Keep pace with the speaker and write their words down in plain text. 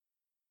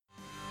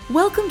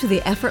Welcome to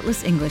the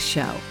Effortless English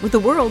Show with the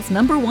world's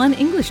 #1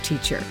 English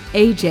teacher,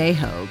 AJ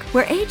Hogue,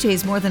 where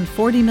AJ's more than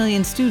 40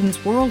 million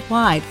students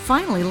worldwide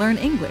finally learn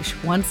English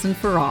once and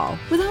for all,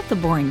 without the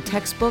boring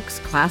textbooks,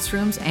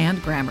 classrooms,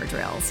 and grammar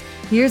drills.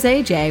 Here's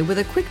AJ with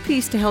a quick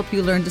piece to help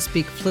you learn to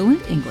speak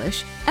fluent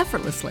English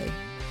effortlessly.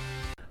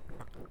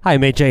 Hi,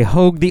 I'm AJ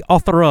Hogue, the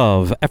author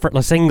of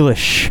Effortless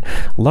English.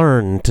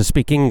 Learn to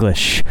speak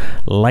English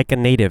like a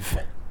native.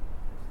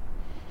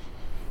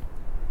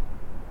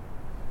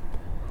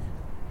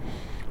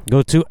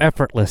 Go to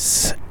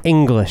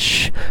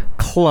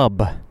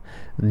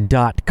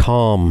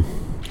effortlessenglishclub.com.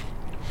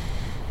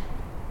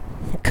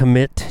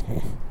 Commit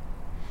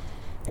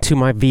to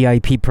my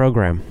VIP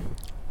program.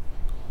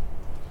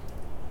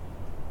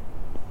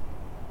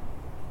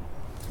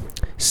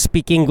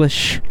 Speak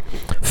English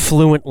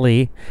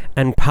fluently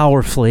and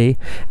powerfully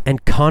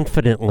and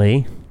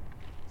confidently.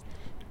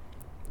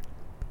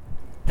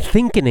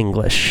 Think in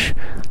English.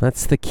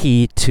 That's the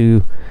key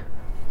to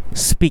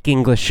speak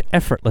English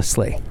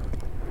effortlessly.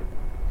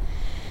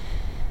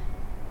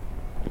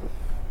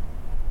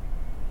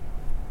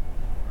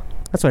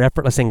 That's what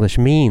effortless English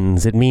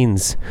means. It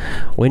means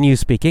when you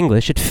speak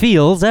English, it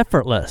feels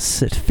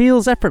effortless. It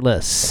feels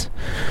effortless.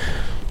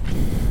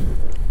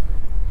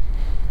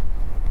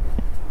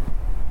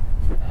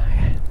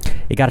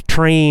 You got to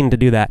train to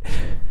do that.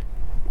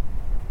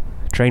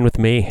 Train with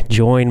me.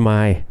 Join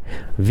my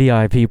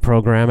VIP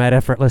program at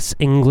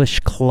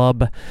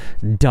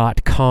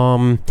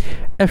effortlessenglishclub.com.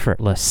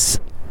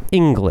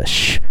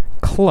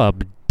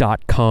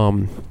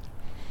 effortlessenglishclub.com.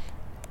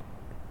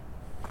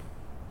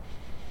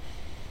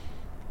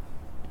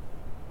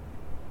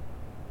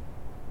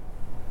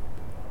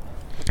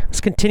 Let's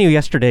continue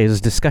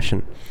yesterday's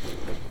discussion.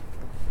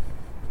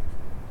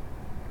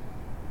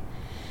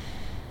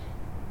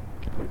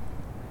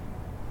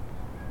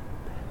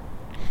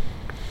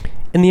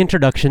 In the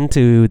introduction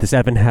to the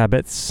 7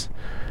 Habits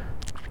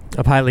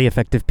of Highly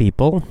Effective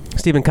People,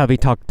 Stephen Covey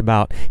talked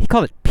about, he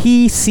called it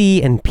P,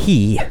 C, and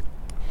P,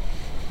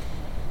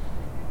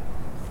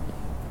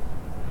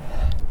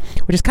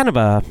 which is kind of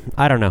a,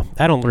 I don't know,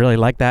 I don't really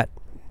like that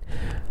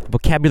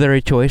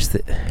vocabulary choice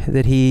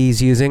that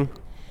he's using.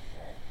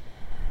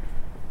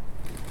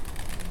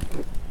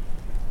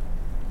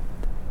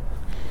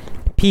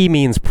 P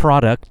means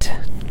product.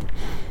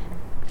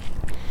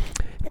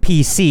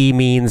 PC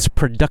means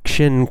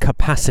production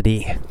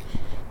capacity.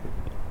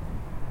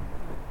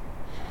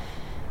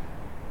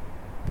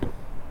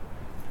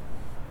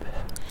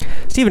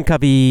 Stephen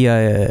Covey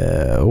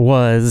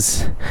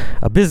was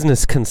a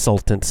business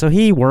consultant, so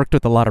he worked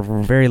with a lot of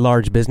very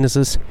large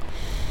businesses.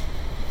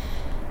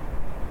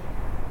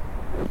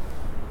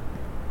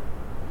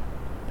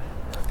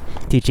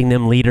 Teaching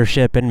them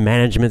leadership and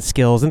management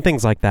skills and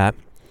things like that.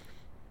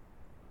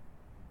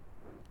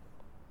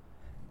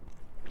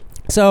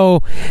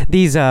 So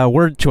these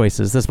word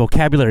choices, this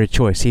vocabulary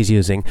choice he's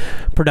using,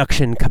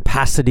 production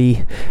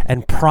capacity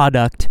and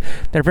product,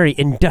 they're very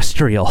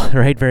industrial,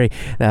 right? Very,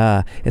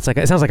 it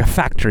sounds like a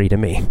factory to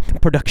me.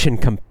 Production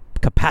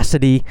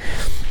capacity,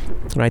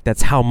 right?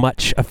 That's how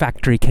much a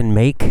factory can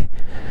make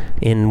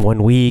in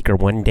 1 week or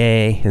 1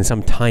 day in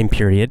some time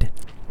period.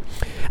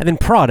 And then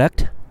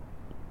product,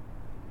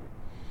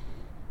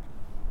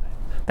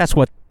 that's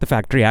what the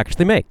factory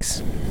actually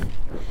makes.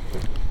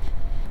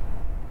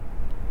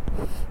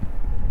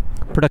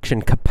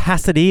 Production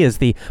capacity is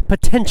the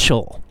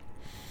potential,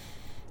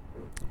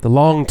 the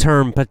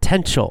long-term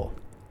potential,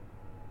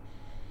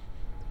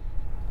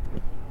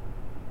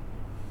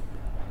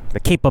 the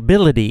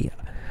capability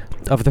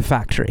of the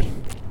factory.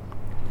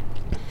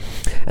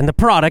 And the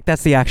product,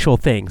 that's the actual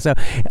thing. So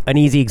an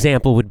easy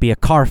example would be a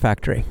car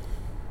factory.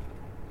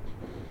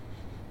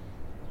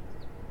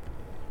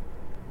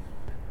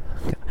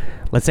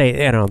 Let's say,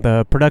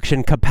 the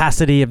production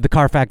capacity of the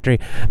car factory,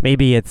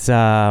 maybe it's, 50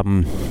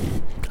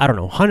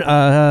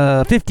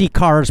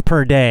 cars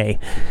per day.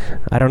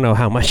 I don't know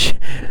how much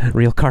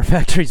real car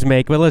factories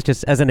make, but let's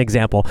just, as an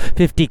example,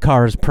 50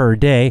 cars per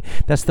day.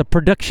 That's the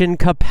production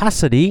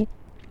capacity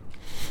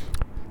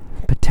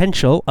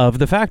potential of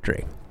the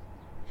factory.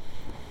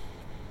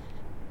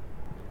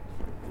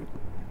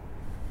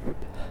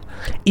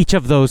 Each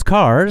of those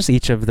cars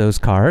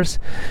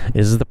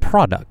is the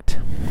product.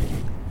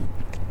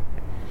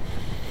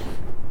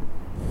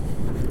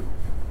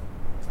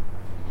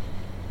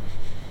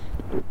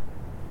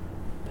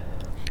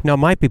 Now, it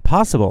might be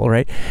possible,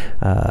 right?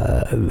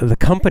 The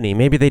company,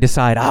 maybe they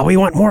decide, we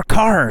want more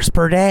cars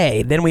per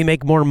day, then we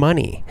make more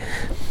money.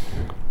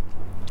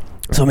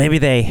 So maybe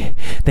they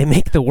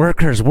make the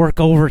workers work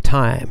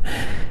overtime,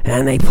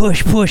 and they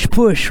push,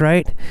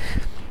 right?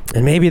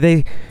 And maybe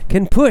they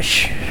can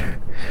push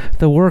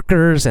the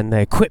workers and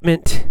the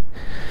equipment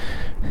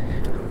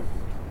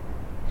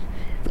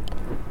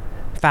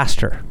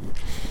faster,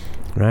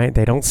 right?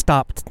 They don't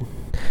stop.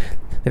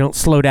 They don't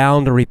slow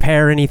down to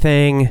repair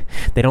anything.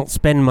 They don't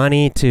spend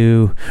money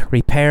to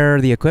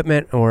repair the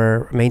equipment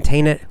or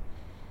maintain it.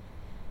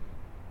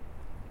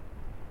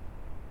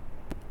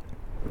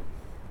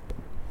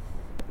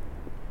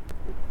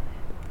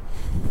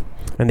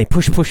 And they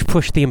push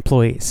the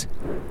employees.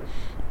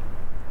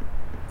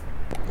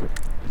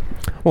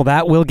 Well,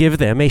 that will give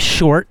them a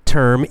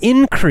short-term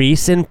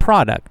increase in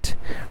product,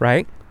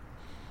 right?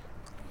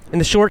 In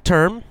the short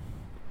term,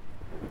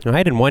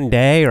 right, in one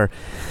day or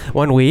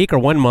 1 week or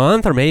 1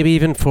 month or maybe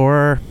even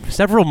for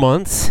several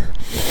months,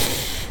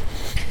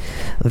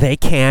 they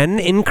can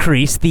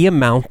increase the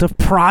amount of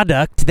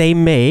product they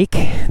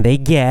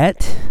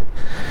get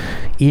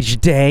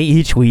each day,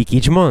 each week,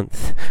 each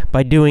month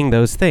by doing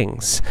those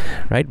things,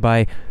 right?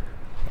 By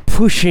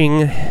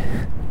pushing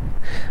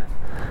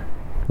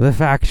the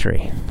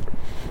factory,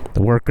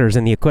 the workers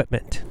and the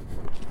equipment.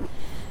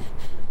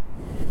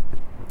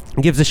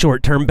 It gives a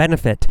short-term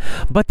benefit,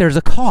 but there's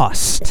a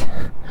cost.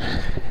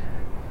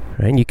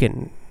 Right? And you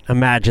can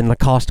imagine the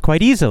cost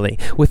quite easily.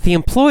 With the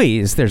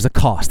employees, there's a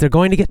cost. They're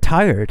going to get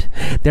tired.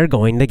 They're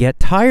going to get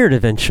tired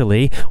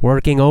eventually,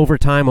 working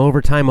overtime,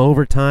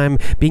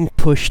 being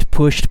pushed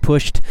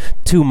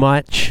too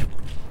much.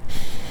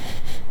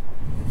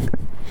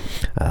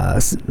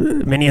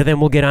 Many of them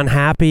will get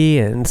unhappy,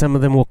 and some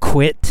of them will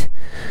quit.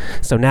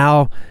 So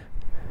now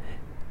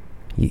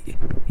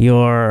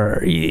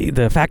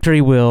the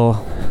factory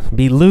will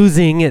be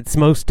losing its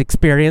most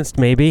experienced,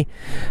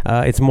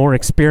 its more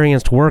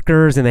experienced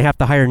workers, and they have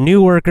to hire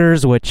new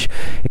workers, which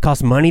it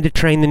costs money to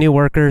train the new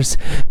workers.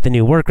 The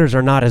new workers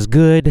are not as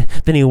good.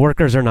 The new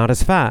workers are not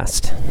as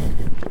fast.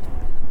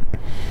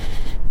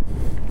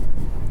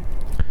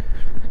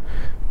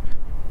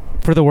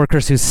 For the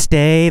workers who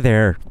stay,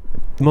 their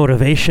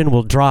motivation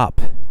will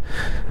drop,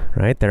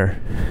 right? Their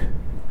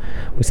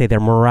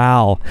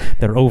morale,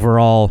 their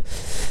overall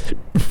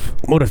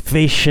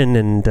motivation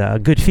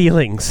and good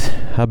feelings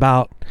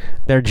about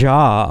their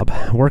job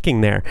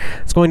working there,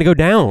 it's going to go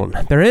down.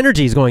 Their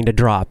energy is going to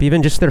drop.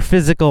 Even just their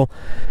physical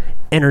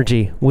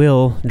energy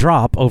will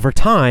drop over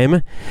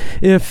time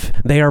if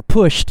they are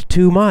pushed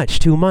too much.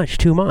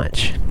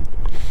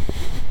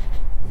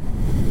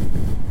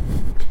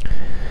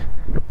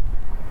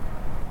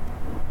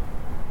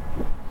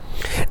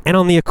 And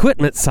on the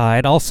equipment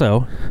side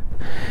also,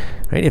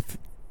 right,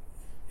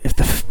 if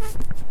the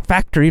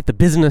factory, if the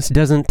business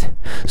doesn't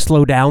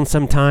slow down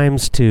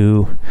sometimes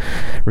to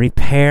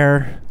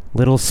repair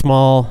little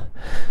small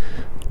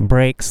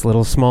breaks,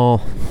 little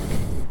small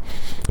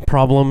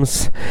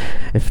problems,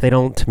 if they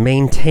don't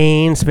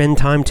spend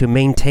time to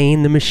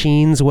maintain the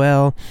machines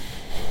well,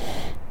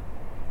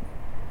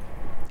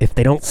 if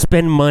they don't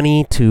spend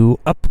money to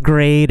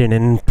upgrade and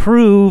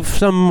improve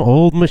some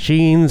old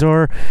machines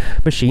or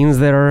machines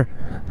that are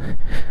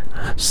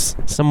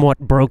somewhat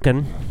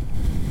broken,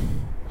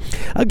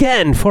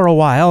 again, for a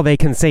while they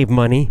can save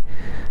money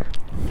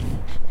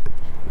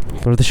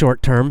for the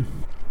short term.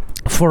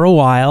 For a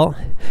while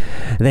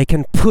they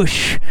can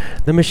push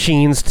the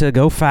machines to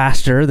go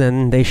faster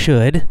than they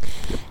should.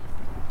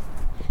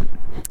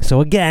 So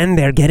again,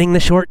 they're getting the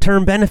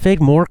short-term benefit,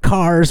 more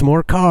cars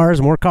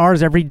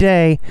every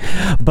day.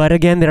 But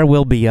again, there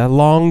will be a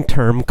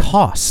long-term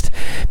cost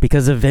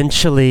because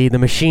eventually the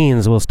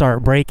machines will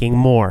start breaking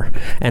more,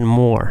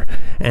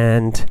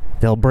 and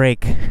they'll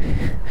break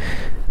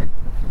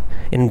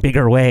in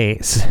bigger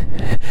ways.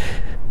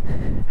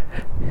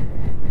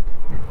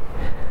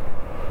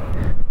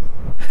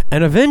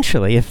 And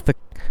eventually, if the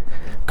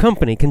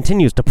company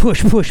continues to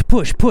push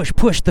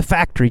the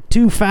factory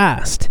too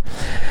fast,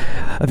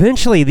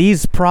 eventually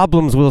these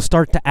problems will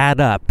start to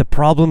add up. The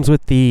problems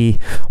with the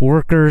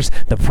workers,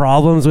 the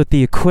problems with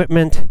the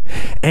equipment,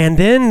 and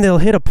then they'll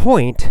hit a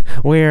point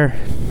where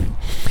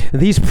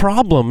these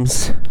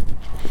problems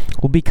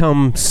will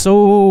become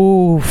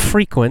so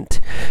frequent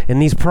and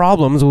these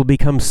problems will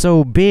become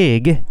so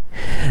big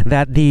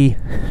that the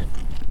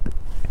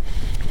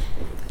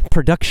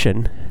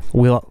production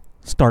will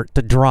start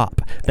to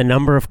drop. The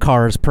number of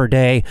cars per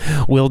day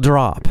will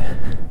drop.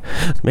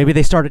 Maybe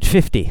they start at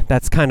 50.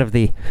 That's kind of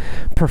the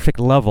perfect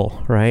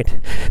level, right?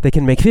 They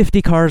can make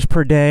 50 cars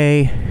per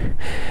day,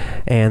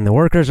 and the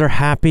workers are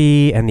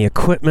happy, and the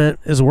equipment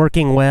is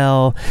working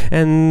well,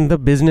 and the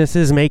business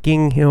is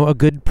making, a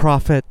good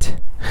profit.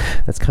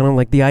 That's kind of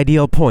like the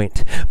ideal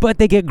point. But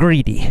they get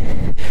greedy.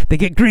 They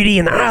get greedy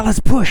and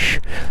let's push.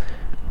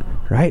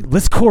 Right?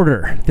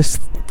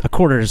 A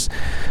quarter's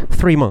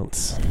 3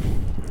 months.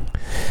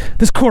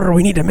 This quarter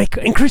we need to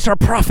increase our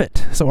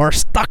profit so our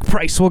stock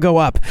price will go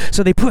up.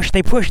 So they push,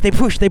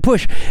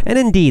 and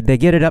indeed they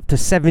get it up to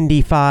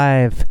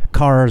 75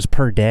 cars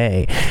per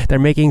day. They're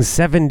making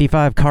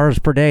 75 cars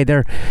per day.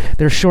 Their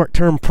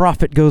short-term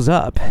profit goes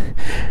up.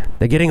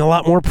 They're getting a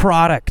lot more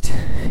product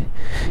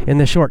in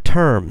the short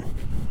term.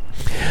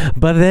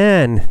 But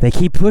then they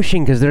keep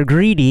pushing because they're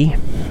greedy.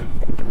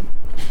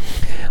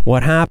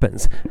 What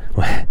happens?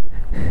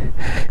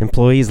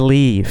 Employees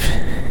leave.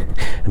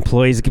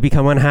 Employees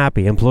become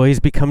unhappy. Employees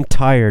become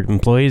tired.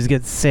 Employees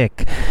get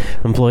sick.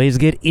 Employees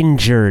get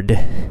injured.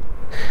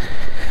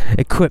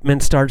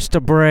 Equipment starts to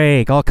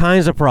break, all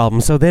kinds of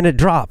problems. So then it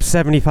drops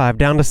 75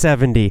 down to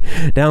 70,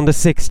 down to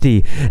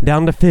 60,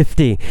 down to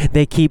 50.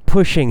 They keep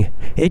pushing.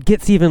 It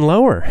gets even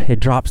lower. It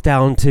drops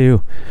down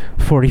to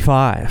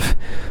 45,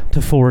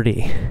 to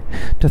 40,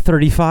 to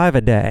 35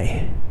 a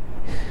day.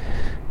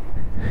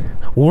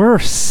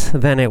 Worse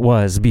than it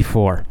was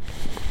before.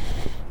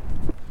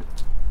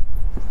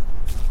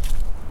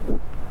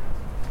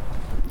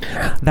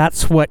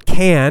 That's what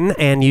can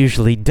and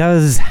usually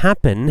does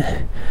happen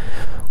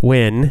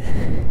when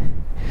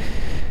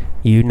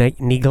you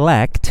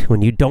neglect,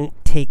 when you don't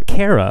take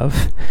care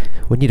of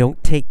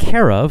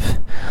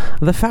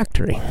the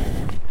factory.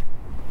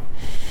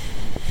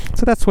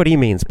 So that's what he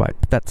means by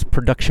that's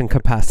production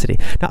capacity.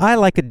 Now I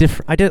like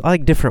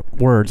different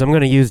words. I'm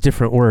going to use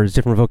different words,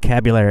 different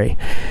vocabulary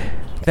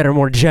that are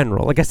more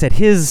general. Like I said,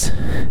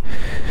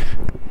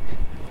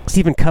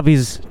 Stephen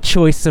Covey's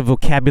choice of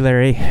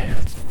vocabulary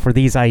for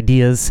these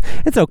ideas,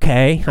 it's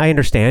okay. I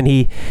understand.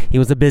 He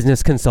was a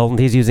business consultant.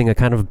 He's using a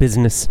kind of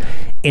business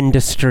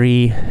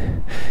industry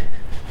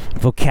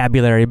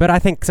vocabulary. But I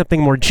think something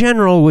more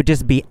general would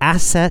just be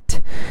asset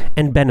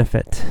and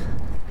benefit.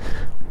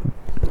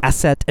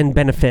 Asset and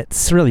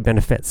benefits, really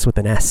benefits with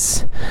an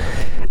S.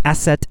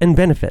 Asset and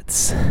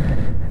benefits.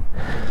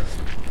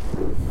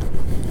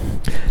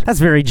 That's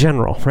very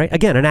general, right?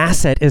 Again, an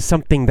asset is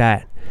something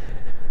that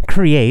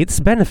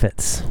creates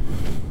benefits.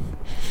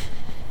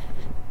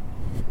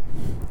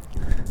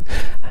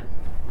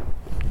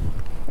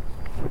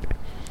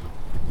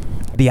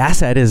 The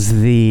asset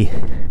is the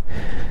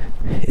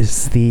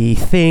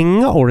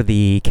thing or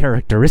the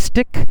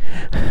characteristic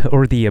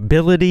or the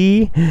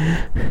ability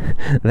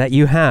that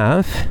you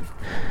have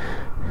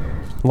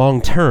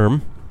long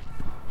term,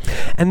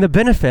 and the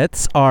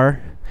benefits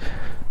are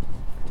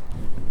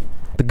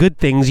the good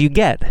things you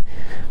get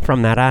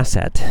from that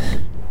asset.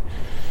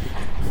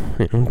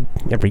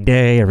 Every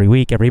day, every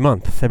week, every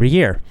month, every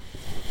year.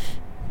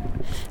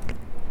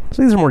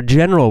 So these are more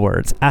general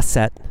words,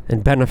 asset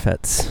and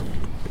benefits.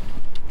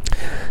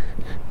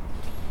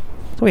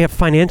 So we have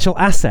financial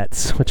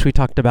assets, which we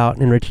talked about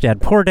in Rich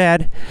Dad, Poor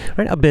Dad.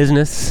 Right? A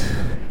business,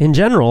 in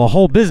general, a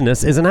whole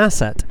business is an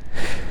asset.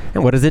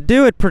 And what does it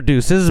do? It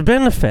produces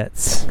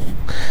benefits.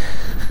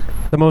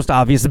 The most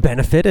obvious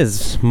benefit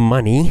is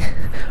money,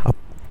 a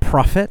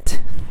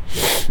profit.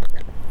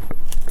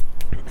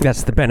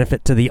 That's the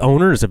benefit to the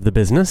owners of the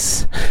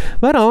business.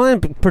 But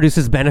it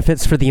produces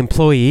benefits for the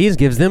employees,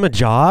 gives them a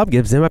job,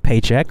 gives them a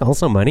paycheck,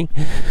 also money.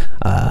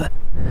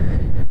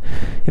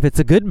 If it's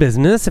a good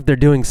business, if they're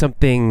doing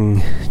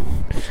something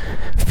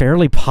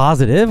fairly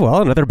positive,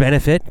 well, another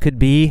benefit could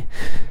be,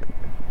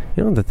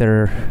 that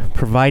they're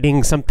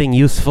providing something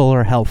useful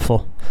or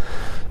helpful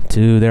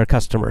to their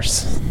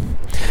customers.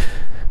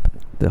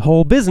 The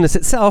whole business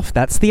itself,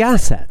 that's the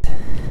asset.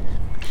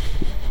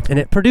 And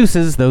it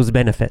produces those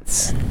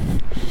benefits.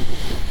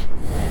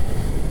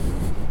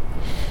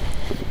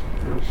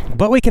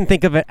 But we can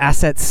think of it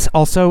assets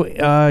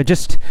also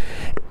just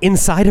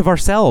inside of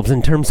ourselves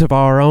in terms of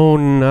our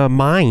own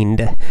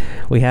mind.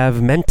 We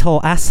have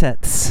mental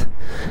assets,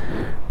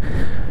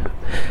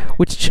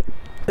 which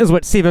is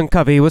what Stephen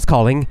Covey was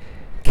calling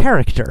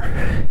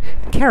character.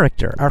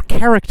 Character. Our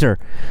character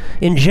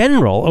in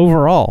general,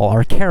 overall,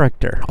 our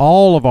character.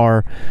 All of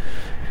our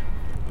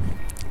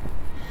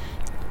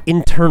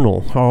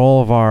internal,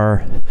 all of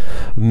our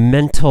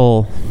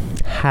mental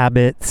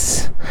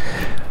habits,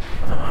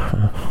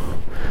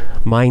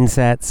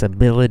 mindsets,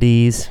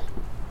 abilities,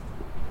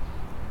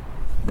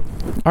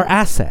 are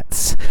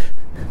assets,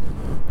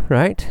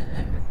 right?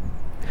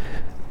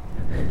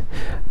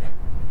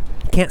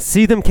 Can't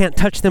see them, can't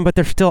touch them, but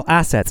they're still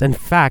assets. In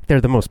fact, they're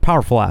the most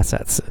powerful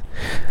assets,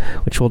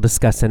 which we'll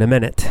discuss in a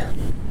minute.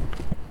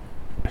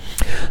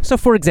 So,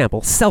 for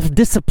example,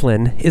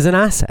 self-discipline is an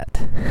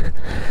asset.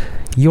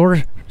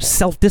 Your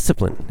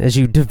self-discipline, as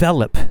you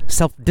develop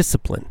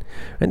self-discipline.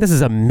 And this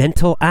is a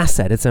mental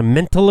asset. It's a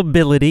mental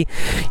ability.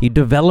 You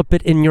develop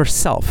it in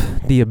yourself.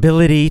 The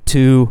ability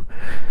to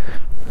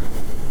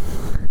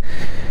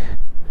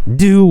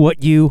do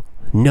what you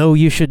know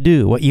you should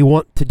do, what you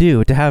want to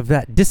do, to have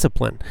that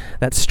discipline,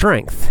 that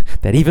strength,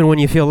 that even when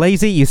you feel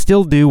lazy, you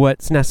still do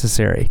what's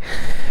necessary.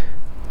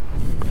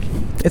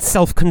 It's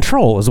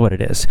self-control is what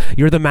it is.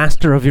 You're the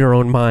master of your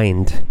own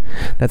mind.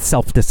 That's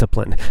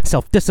self-discipline.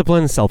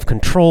 Self-discipline,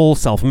 self-control,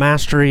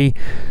 self-mastery.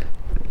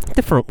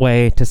 Different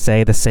way to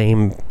say the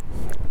same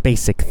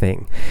basic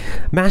thing.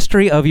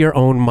 Mastery of your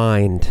own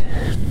mind.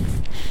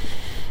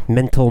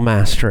 Mental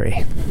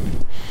mastery.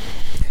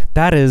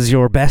 That is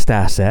your best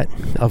asset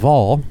of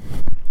all.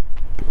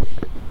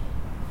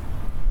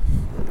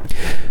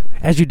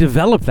 As you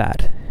develop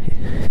that,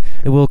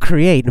 it will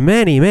create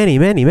many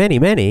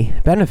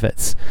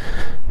benefits.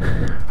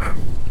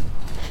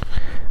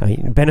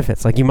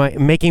 Benefits like you might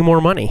making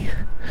more money,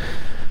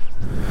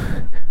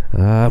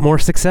 more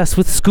success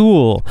with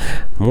school,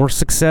 more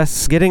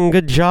success getting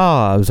good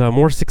jobs,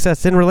 more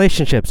success in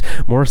relationships,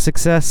 more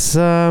success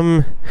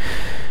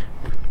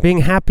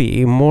being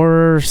happy,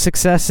 more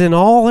success in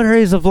all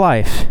areas of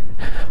life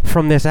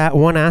from this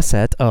one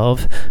asset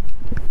of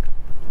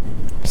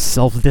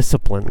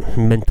self-discipline,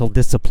 mental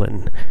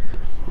discipline,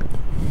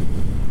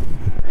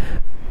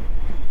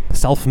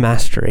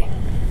 self-mastery.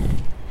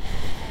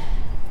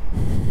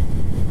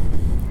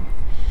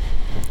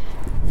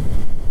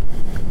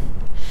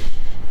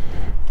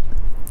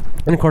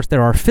 And of course,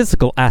 there are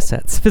physical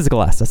assets.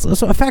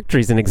 So a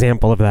factory is an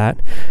example of that.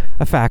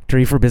 A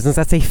factory for business,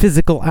 that's a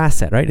physical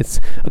asset, right? It's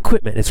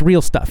equipment. It's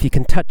real stuff. You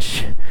can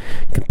touch,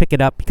 you can pick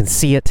it up, you can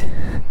see it.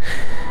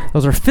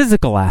 Those are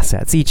physical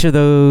assets. Each of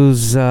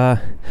those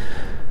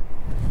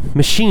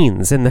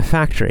machines in the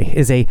factory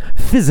is a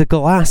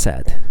physical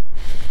asset.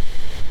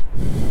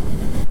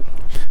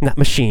 And that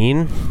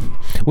machine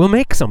will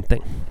make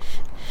something.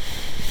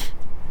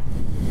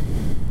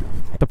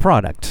 The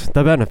product,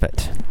 the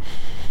benefit.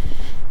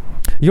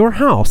 Your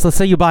house, let's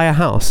say you buy a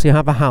house. You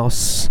have a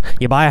house.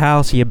 You buy a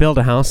house, you build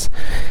a house.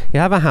 You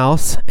have a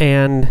house,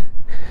 and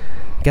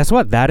guess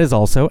what? That is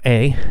also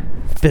a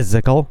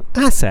physical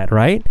asset,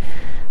 right?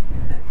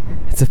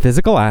 It's a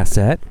physical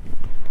asset.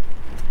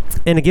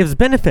 And it gives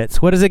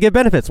benefits. What does it give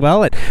benefits?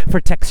 Well, it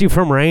protects you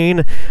from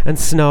rain and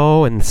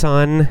snow and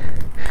sun.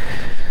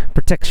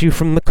 Protects you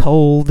from the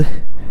cold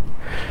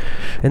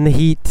and the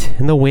heat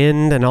and the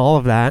wind and all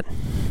of that.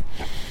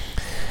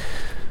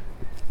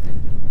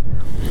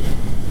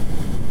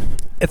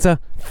 It's a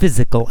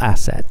physical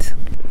asset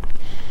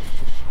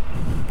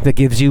that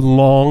gives you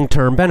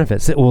long-term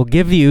benefits. It will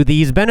give you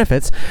these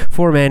benefits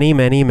for many,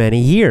 many,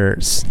 many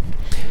years.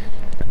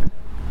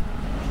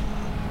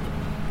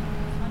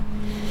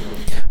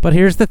 But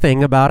here's the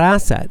thing about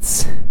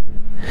assets.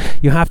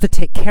 You have to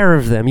take care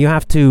of them. You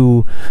have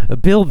to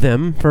build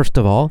them, first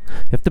of all.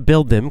 You have to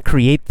build them,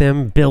 create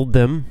them, build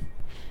them.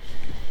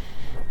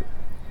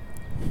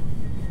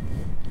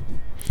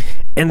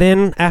 And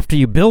then after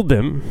you build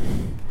them,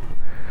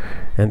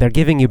 and they're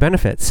giving you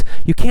benefits,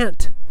 you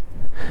can't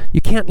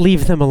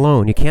leave them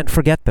alone. You can't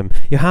forget them.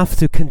 You have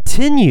to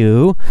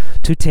continue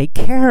to take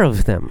care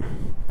of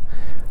them,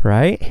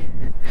 right?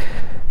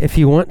 If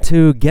you want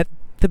to get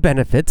the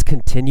benefits,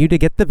 continue to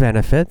get the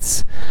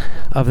benefits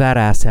of that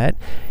asset,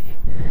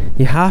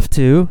 you have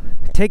to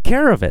take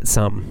care of it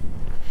some.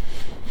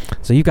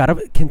 So you've got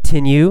to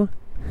continue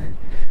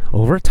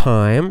over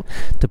time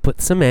to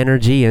put some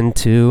energy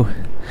into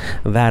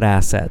that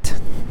asset.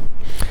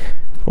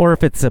 Or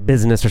if it's a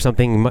business or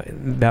something,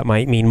 that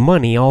might mean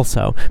money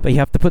also. But you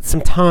have to put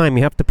some time,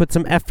 you have to put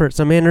some effort,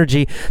 some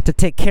energy to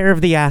take care of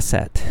the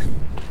asset.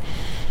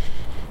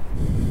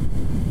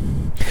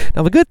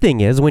 Now the good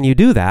thing is when you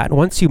do that,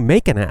 once you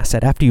make an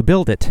asset, after you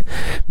build it,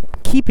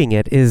 keeping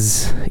it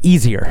is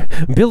easier.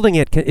 Building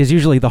it is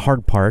usually the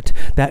hard part.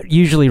 That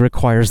usually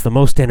requires the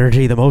most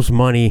energy, the most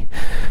money,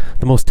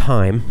 the most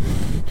time.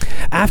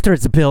 After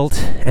it's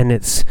built and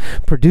it's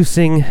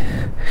producing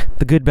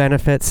the good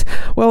benefits,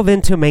 well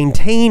then to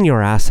maintain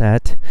your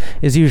asset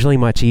is usually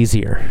much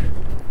easier.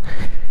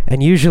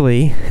 And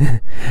usually,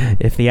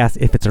 if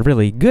it's a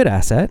really good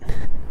asset,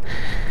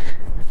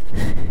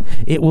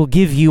 it will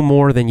give you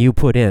more than you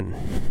put in.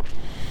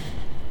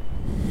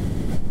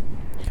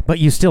 But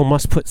you still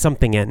must put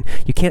something in.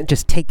 You can't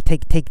just take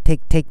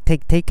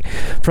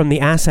from the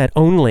asset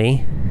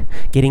only,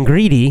 getting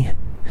greedy,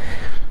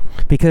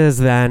 because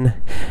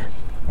then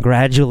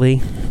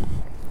gradually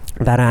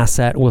that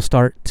asset will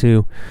start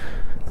to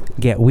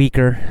get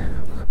weaker,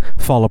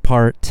 fall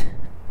apart,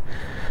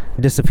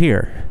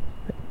 disappear.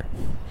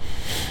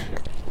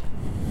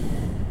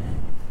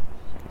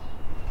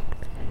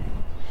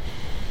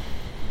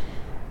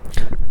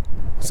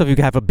 So if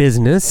you have a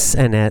business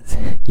and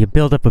you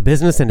build up a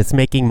business and it's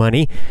making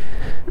money,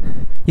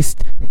 you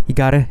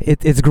gotta.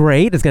 It's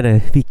great. It's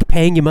gonna be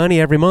paying you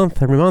money every month.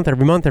 But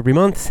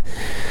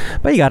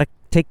you gotta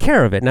take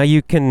care of it. Now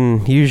you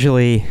can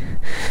usually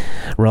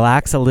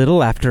relax a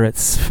little after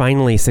it's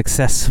finally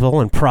successful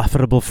and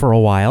profitable for a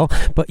while,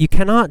 but you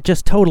cannot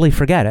just totally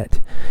forget it.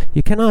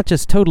 You cannot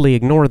just totally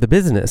ignore the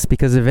business,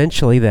 because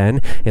eventually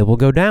then it will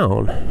go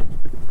down.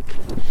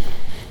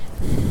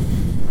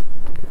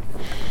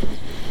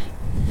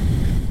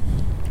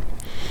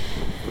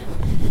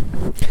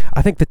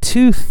 I think the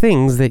two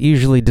things that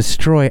usually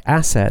destroy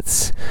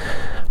assets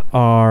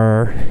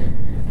are,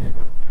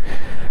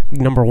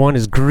 number one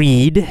is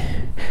greed,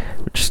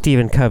 which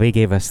Stephen Covey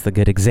gave us the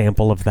good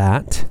example of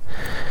that.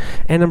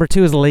 And number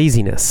two is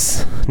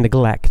laziness,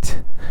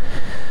 neglect.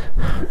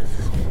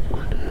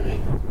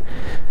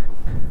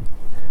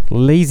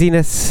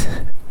 Laziness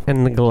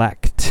and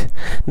neglect.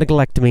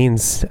 Neglect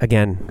means,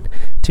 again,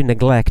 to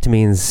neglect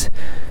means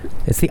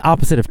it's the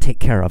opposite of take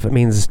care of. It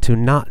means to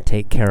not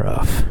take care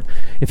of.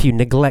 If you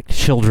neglect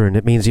children,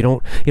 it means you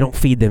don't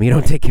feed them, you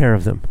don't take care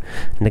of them.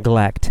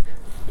 Neglect.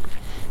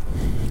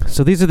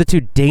 So these are the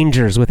two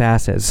dangers with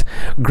assets: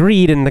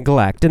 greed and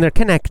neglect, and they're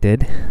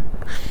connected.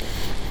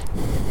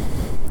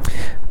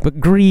 But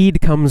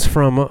greed comes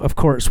from, of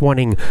course,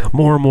 wanting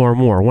more,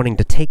 wanting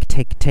to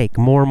take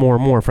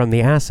more from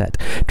the asset,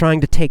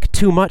 trying to take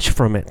too much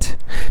from it,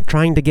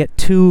 trying to get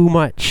too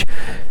much,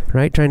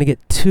 right? Trying to get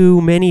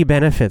too many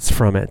benefits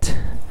from it,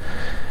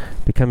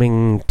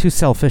 becoming too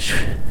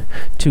selfish,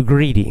 too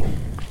greedy.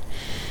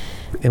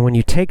 And when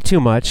you take too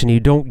much and you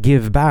don't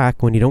give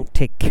back, when you don't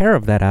take care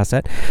of that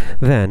asset,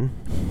 then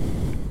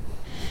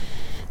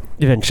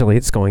eventually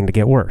it's going to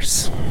get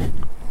worse.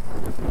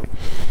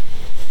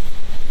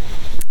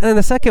 And then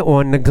the second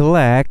one,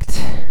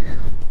 neglect.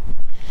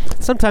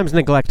 Sometimes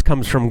neglect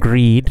comes from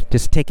greed,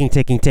 just taking,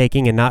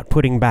 and not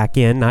putting back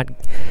in, not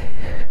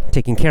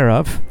taking care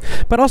of.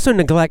 But also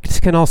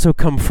neglect can also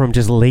come from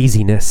just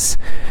laziness,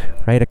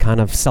 right? A kind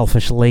of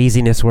selfish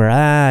laziness where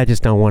I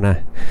just don't want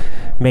to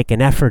make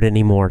an effort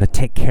anymore to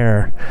take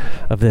care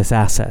of this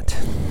asset.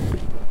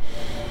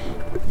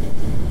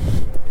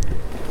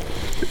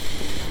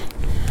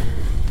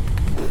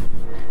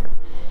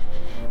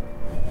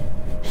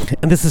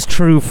 And this is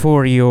true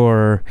for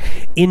your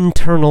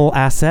internal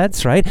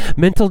assets, right?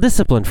 Mental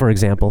discipline, for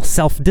example,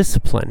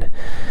 self-discipline.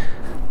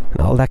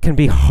 Well, that can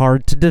be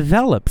hard to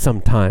develop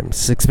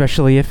sometimes,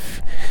 especially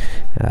if,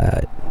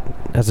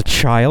 as a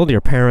child,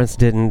 your parents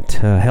didn't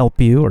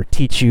help you or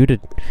teach you to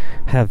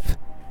have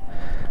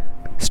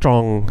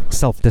strong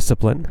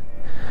self-discipline.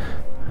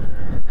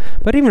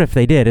 But even if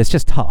they did, it's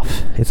just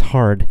tough. It's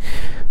hard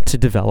to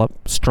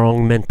develop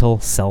strong mental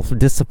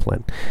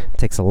self-discipline. It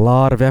takes a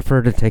lot of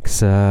effort. It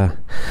takes a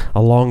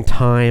long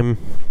time.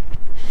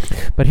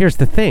 But here's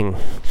the thing.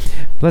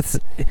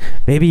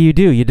 Maybe you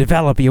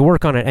develop, you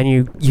work on it, and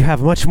you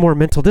have much more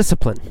mental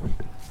discipline.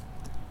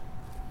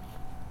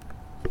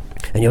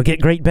 And you'll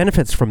get great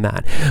benefits from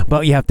that.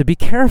 But you have to be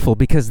careful,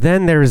 because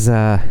then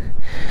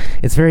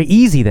it's very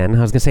easy then,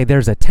 I was going to say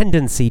there's a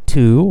tendency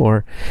to,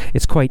 or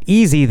it's quite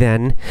easy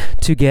then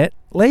to get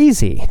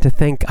lazy, to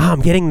think,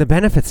 I'm getting the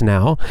benefits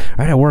now,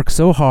 right? I worked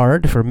so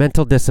hard for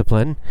mental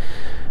discipline.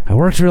 I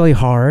worked really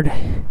hard.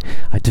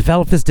 I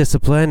developed this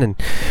discipline,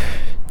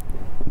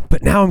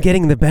 but now I'm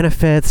getting the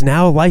benefits.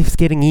 Now life's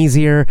getting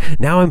easier.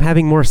 Now I'm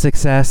having more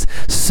success.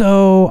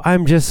 So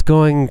I'm just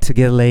going to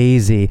get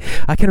lazy.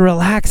 I can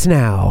relax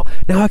now.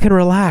 Now I can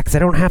relax. I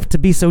don't have to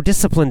be so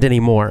disciplined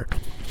anymore.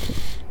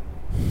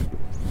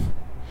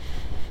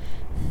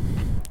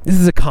 This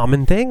is a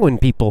common thing when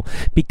people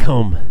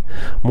become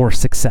more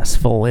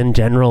successful in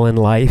general in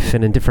life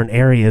and in different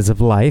areas of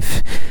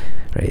life.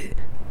 Right?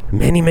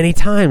 Many, many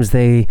times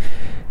they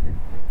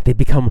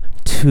become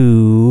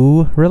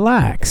too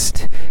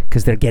relaxed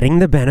because they're getting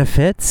the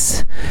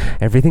benefits.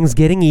 Everything's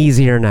getting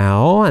easier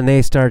now, and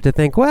they start to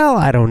think, well,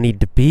 I don't need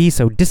to be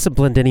so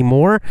disciplined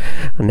anymore.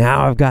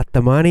 Now I've got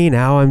the money.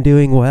 Now I'm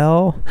doing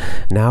well.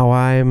 Now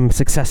I'm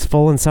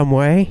successful in some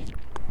way.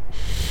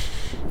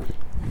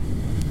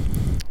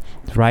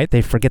 Right?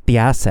 They forget the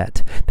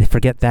asset. They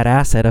forget that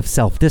asset of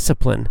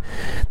self-discipline.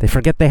 They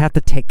forget they have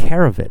to take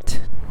care of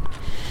it.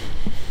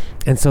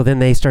 And so then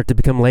they start to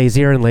become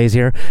lazier and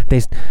lazier.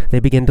 They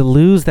begin to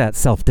lose that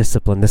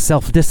self-discipline. The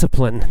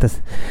self-discipline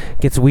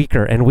gets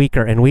weaker and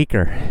weaker and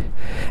weaker.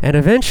 And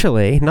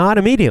eventually, not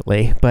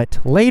immediately, but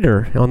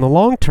later, on the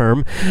long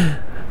term,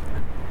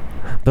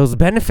 those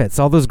benefits,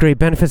 all those great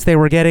benefits they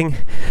were getting,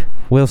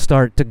 will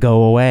start to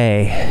go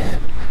away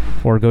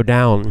or go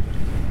down.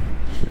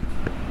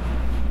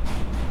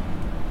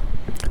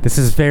 This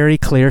is very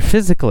clear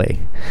physically.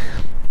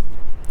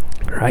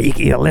 Right?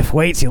 You lift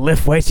weights,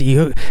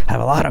 you have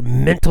a lot of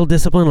mental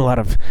discipline, a lot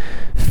of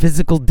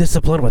physical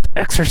discipline with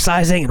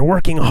exercising and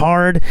working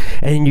hard,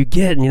 and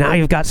now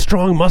you've got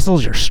strong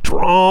muscles, you're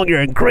strong, you're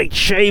in great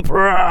shape.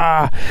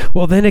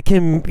 Well, then it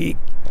can be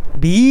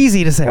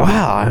easy to say,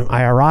 wow,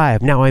 I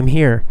arrived, now I'm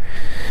here.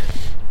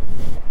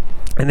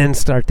 And then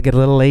start to get a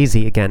little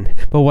lazy again.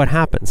 But what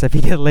happens? If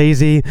you get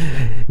lazy,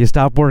 you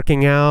stop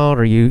working out,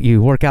 or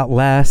you work out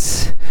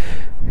less,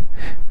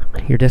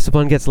 your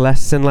discipline gets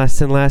less and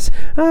less and less.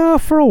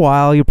 For a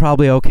while, you're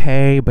probably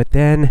okay, but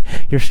then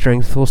your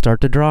strength will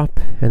start to drop,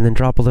 and then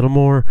drop a little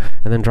more,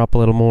 and then drop a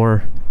little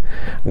more,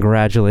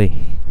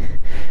 gradually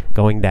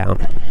going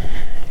down.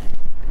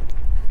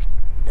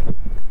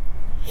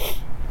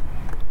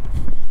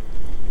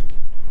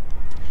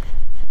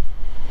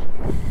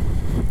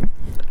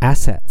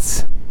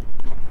 Assets.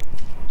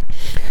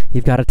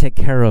 You've got to take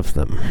care of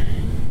them.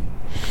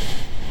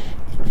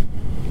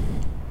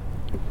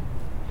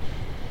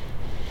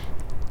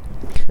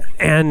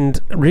 And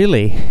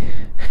really,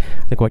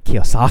 I think what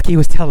Kiyosaki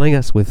was telling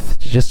us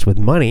with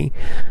money,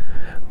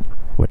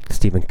 what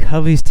Stephen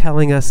Covey's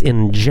telling us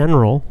in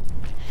general,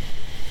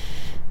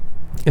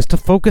 is to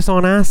focus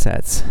on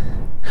assets.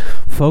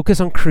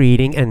 Focus on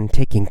creating and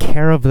taking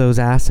care of those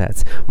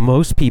assets.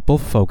 Most people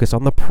focus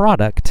on the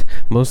product.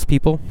 Most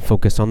people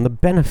focus on the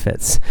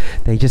benefits.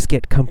 They just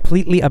get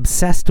completely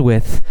obsessed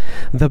with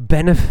the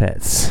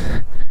benefits.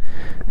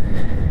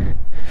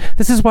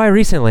 This is why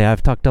recently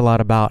I've talked a lot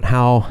about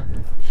how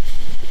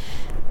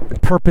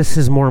purpose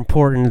is more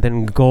important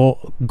than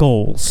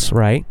goals,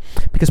 right?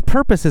 Because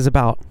purpose is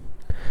about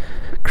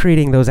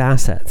creating those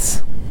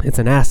assets. It's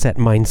an asset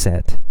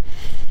mindset.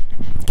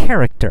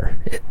 Character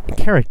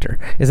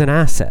is an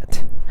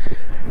asset,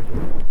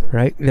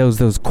 right?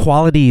 Those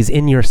qualities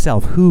in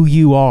yourself, who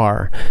you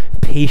are,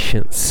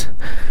 patience,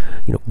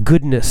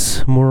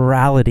 goodness,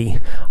 morality,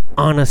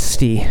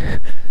 honesty,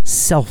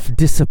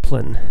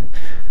 self-discipline,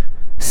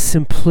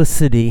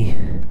 simplicity,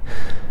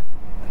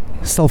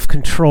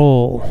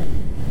 self-control,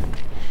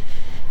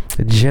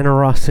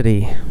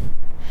 generosity.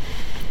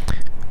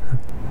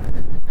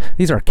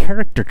 These are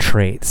character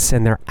traits,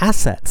 and they're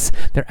assets.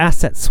 They're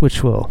assets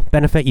which will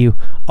benefit you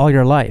all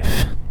your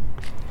life.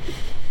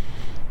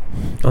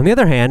 On the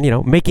other hand,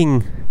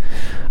 making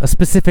a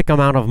specific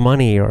amount of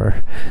money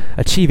or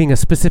achieving a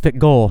specific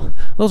goal,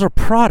 those are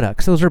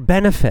products, those are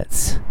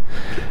benefits.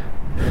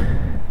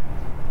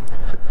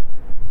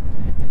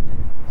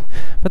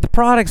 But the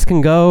products they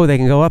can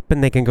go up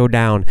and they can go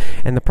down.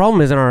 And the problem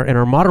is in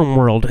our modern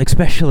world,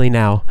 especially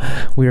now,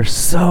 we are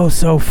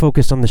so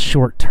focused on the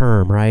short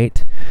term,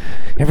 right?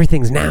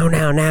 Everything's now.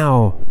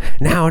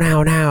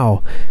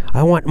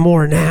 I want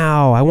more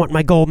now. I want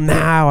my goal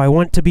now. I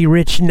want to be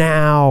rich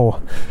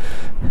now.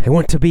 I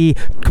want to be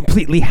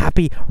completely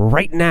happy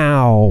right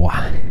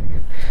now.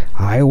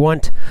 I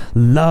want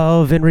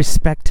love and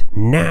respect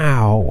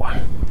now.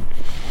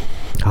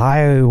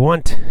 I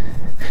want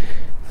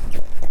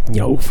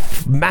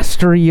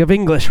mastery of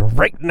English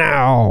right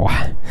now.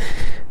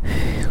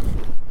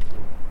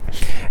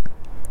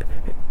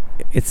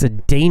 It's a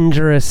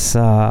dangerous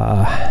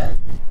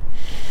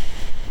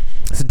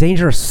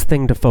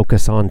thing to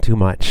focus on too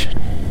much.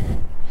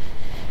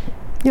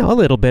 A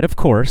little bit, of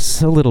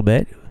course, a little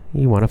bit.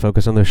 You want to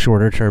focus on the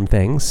shorter term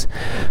things,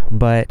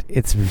 but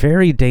it's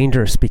very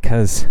dangerous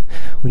because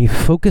when you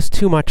focus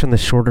too much on the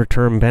shorter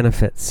term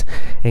benefits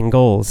and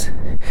goals,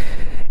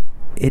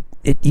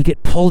 you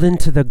get pulled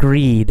into the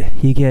greed.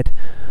 You get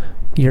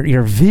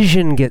your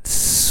vision gets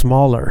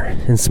smaller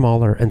and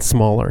smaller and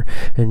smaller,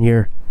 and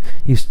you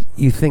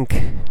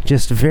think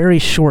just very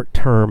short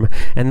term,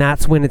 and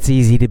that's when it's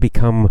easy to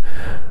become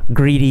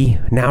greedy.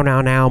 Now,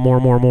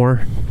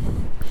 more.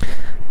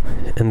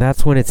 And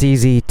that's when it's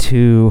easy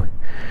to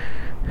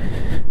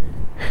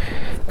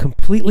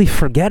completely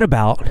forget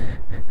about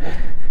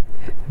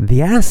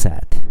the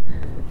asset.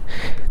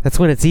 That's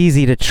when it's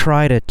easy to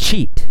try to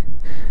cheat,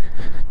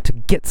 to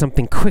get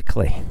something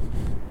quickly.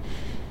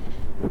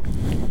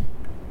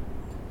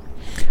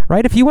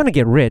 Right? If you want to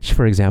get rich,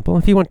 for example,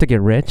 it's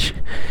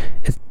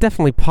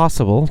definitely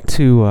possible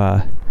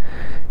to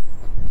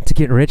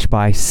get rich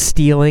by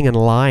stealing and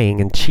lying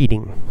and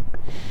cheating.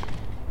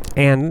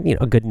 And,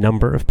 a good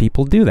number of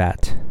people do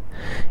that.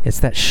 It's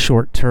that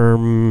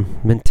short-term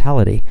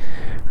mentality,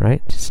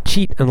 right? Just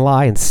cheat and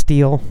lie and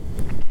steal.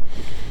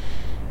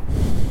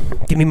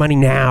 Give me money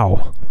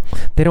now.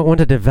 They don't want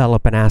to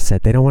develop an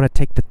asset. They don't want to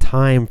take the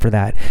time for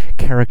that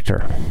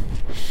character.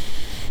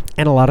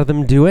 And a lot of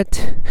them do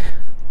it.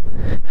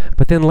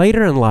 But then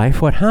later in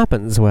life, what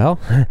happens? Well,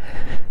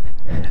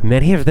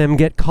 many of them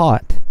get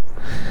caught.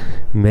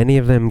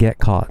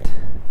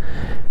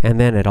 And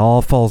then it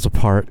all falls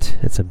apart.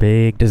 It's a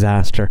big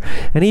disaster.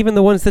 And even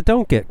the ones that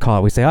don't get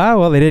caught, we say,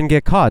 they didn't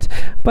get caught.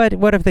 But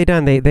what have they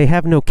done? They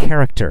have no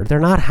character.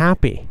 They're not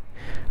happy.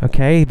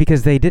 Okay?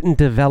 Because they didn't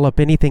develop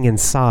anything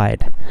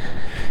inside.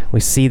 We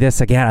see this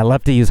again. I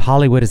love to use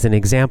Hollywood as an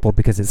example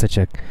because it's such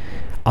an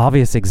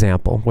obvious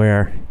example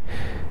where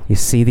you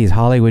see these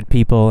Hollywood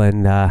people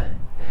and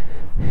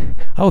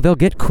they'll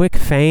get quick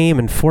fame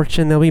and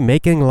fortune. They'll be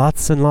making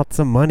lots and lots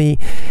of money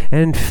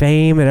and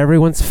fame, and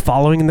everyone's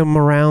following them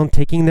around,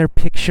 taking their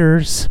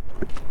pictures.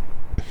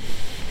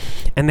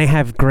 And they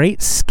have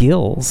great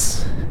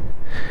skills,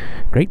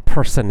 great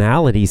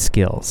personality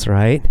skills,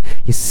 right?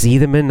 You see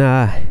them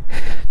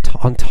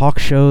on talk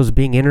shows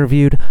being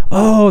interviewed.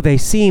 They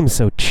seem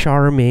so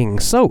charming,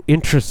 so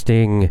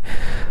interesting,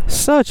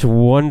 such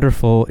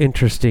wonderful,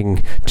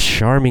 interesting,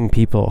 charming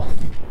people.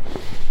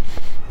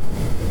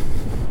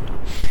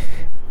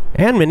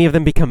 And many of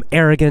them become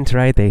arrogant,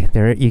 right?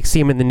 You see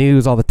them in the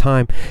news all the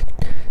time,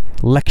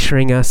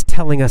 lecturing us,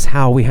 telling us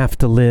how we have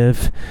to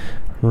live,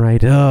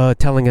 right?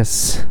 Telling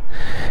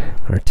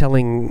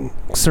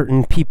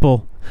certain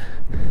people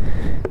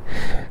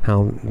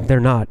how they're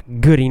not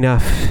good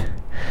enough.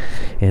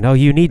 And,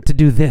 you need to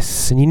do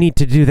this and you need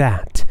to do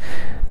that.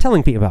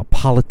 Telling people about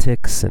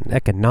politics and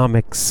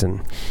economics,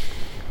 and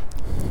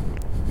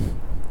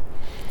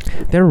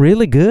they're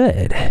really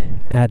good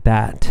at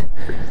that.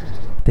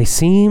 They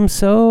seem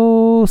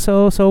so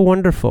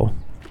wonderful.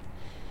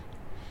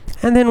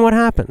 And then what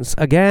happens?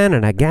 Again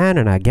and again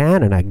and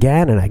again and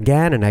again and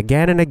again and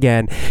again and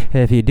again.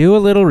 If you do a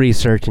little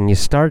research and you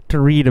start to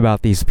read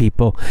about these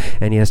people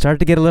and you start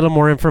to get a little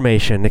more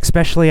information,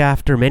 especially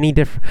after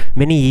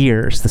many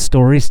years, the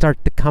stories start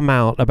to come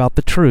out about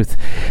the truth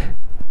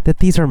that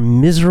these are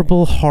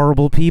miserable,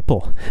 horrible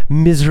people.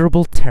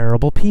 Miserable,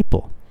 terrible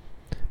people.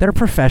 They're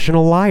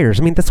professional liars.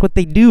 I mean, that's what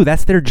they do.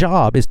 That's their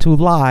job, is to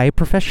lie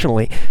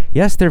professionally.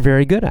 Yes, they're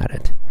very good at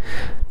it.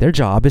 Their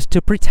job is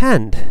to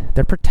pretend.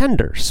 They're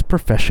pretenders,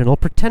 professional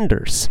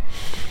pretenders.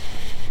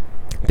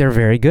 They're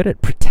very good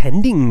at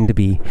pretending to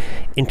be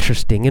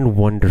interesting and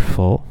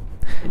wonderful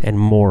and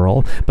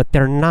moral, but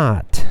they're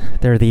not.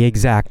 They're the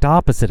exact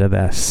opposite of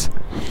this.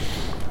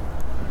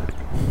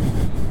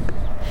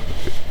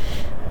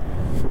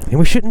 And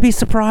we shouldn't be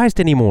surprised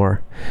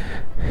anymore.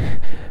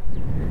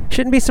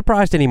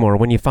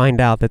 When you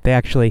find out that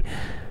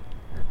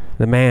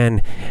the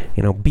man,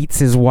 beats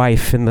his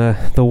wife, and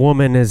the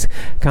woman is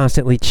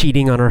constantly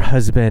cheating on her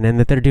husband, and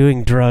that they're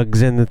doing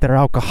drugs, and that they're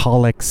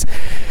alcoholics,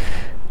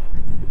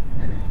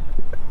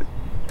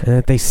 and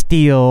that they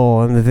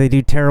steal, and that they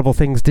do terrible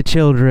things to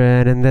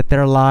children, and that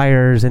they're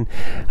liars, and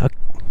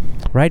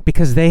right?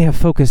 Because they have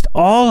focused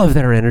all of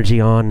their energy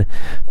on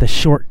the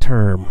short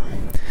term,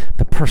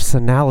 the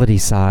personality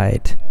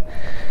side.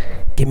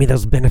 Give me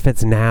those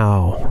benefits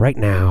now, right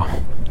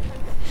now.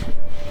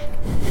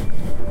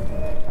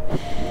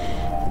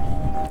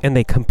 And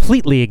they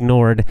completely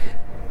ignored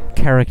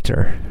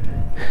character,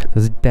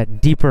 those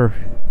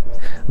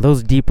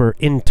deeper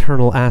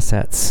internal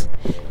assets.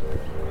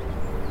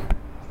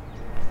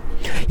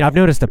 I've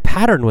noticed a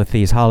pattern with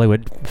these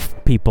Hollywood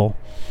people.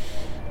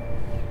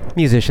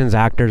 Musicians,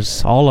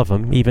 actors, all of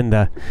them, even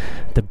the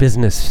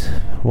business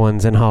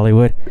ones in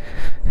Hollywood.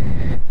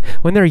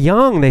 When they're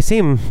young, they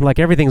seem like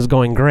everything's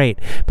going great,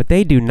 but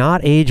they do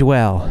not age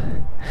well.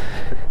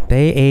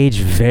 They age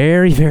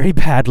very, very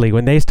badly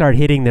when they start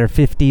hitting their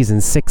 50s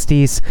and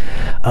 60s.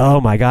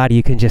 Oh my God,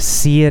 you can just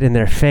see it in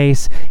their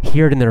face,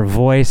 hear it in their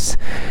voice.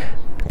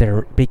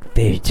 They're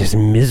just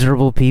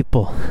miserable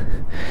people.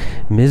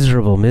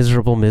 Miserable,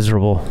 miserable,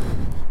 miserable.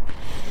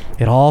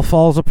 It all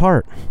falls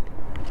apart.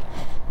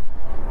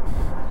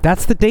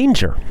 That's the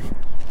danger.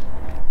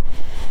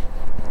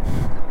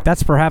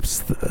 That's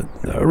perhaps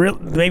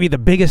maybe the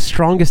biggest,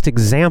 strongest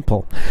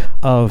example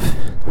of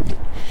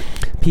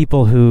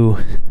people who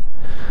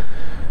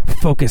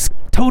focus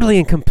totally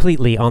and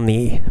completely on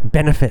the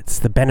benefits,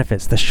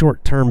 the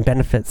short-term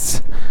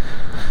benefits,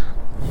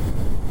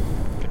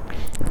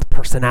 the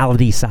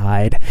personality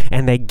side,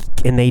 and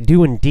they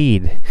do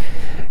indeed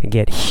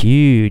get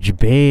huge,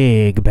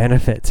 big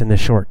benefits in the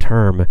short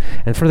term.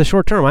 And for the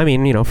short term, I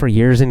mean, for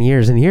years and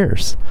years and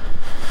years.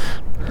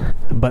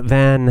 But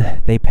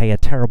then they pay a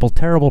terrible,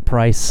 terrible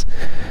price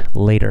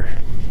later.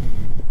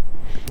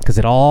 Because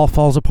it all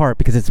falls apart,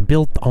 because it's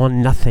built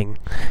on nothing.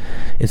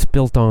 It's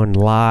built on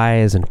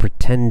lies and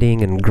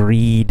pretending and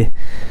greed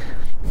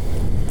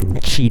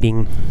and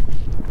cheating.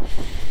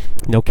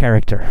 No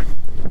character.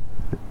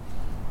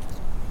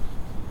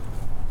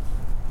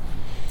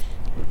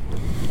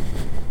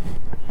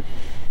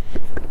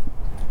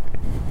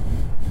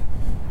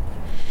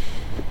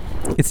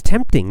 It's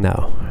tempting,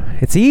 though.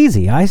 It's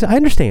easy. I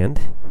understand.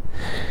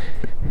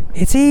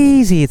 It's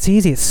easy. It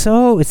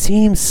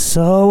seems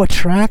so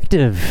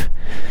attractive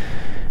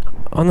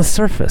on the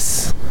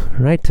surface,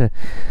 right? To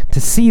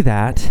see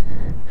that,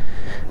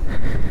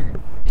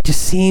 it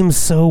just seems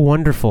so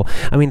wonderful.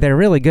 I mean, they're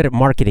really good at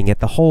marketing it.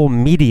 The whole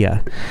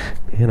media,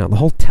 the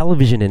whole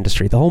television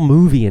industry, the whole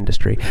movie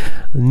industry,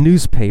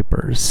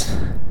 newspapers,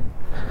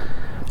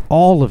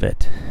 all of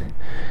it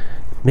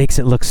makes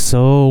it look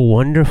so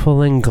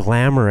wonderful and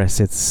glamorous.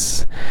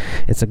 It's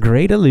a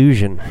great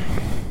illusion.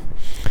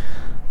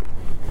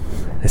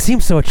 It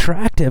seems so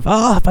attractive.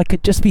 If I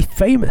could just be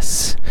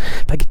famous.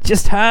 If I could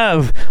just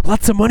have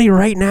lots of money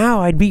right now,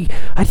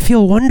 I'd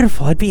feel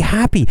wonderful. I'd be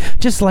happy.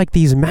 Just like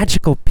these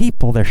magical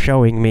people they're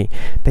showing me.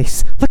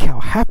 Look how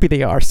happy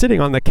they are,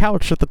 sitting on the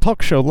couch at the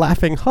talk show,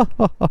 laughing,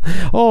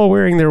 all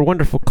wearing their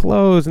wonderful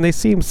clothes, and they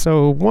seem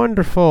so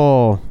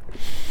wonderful.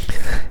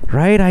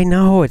 Right? I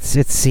know it's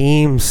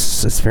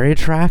very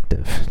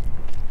attractive.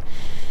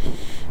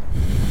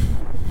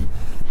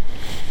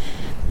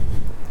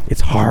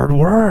 It's hard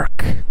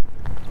work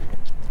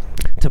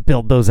to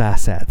build those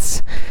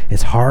assets.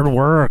 It's hard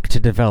work to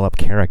develop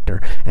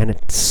character, and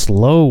it's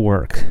slow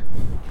work.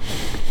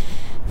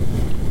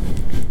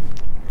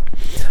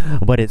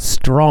 But it's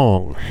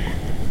strong.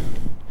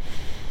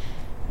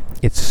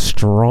 It's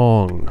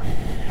strong.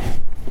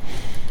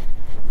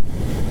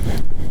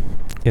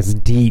 It's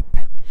deep.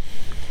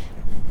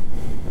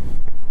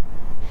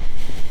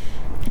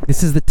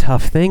 This is the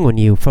tough thing when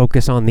you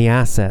focus on the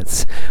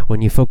assets,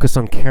 when you focus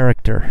on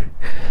character.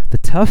 The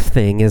tough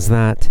thing is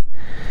that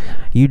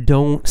you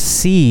don't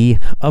see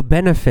a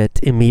benefit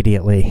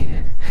immediately.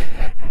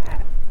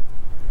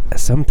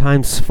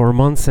 Sometimes for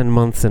months and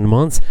months and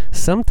months,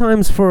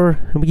 sometimes for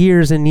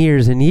years and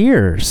years and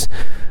years.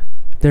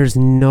 There's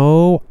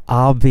no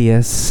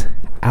obvious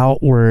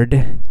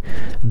outward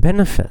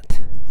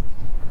benefit.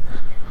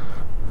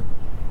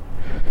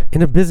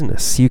 In a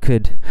business, you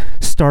could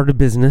start a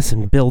business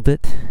and build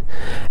it,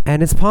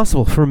 and it's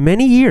possible for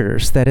many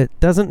years that it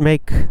doesn't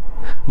make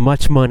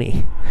much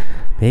money.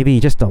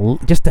 Maybe just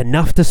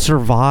enough to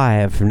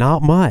survive,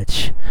 not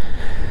much.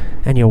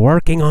 And you're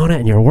working on it,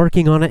 and you're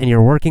working on it, and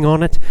you're working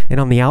on it, and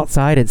on the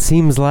outside it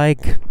seems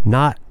like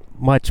not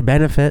much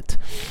benefit.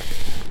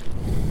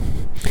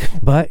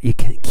 But you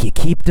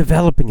keep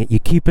developing it, you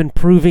keep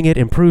improving it,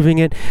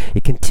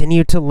 you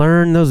continue to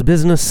learn those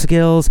business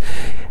skills,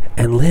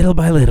 and little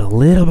by little,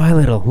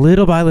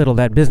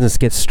 that business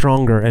gets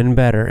stronger and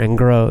better and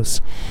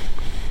grows.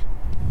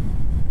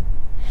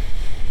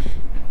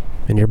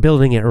 And you're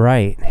building it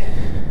right.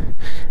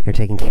 You're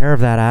taking care of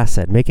that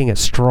asset, making it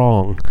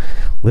strong,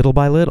 little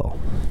by little.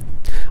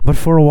 But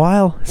for a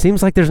while, it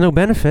seems like there's no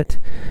benefit.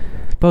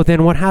 But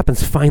then what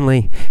happens?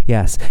 Finally,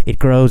 yes, it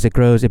grows,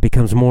 it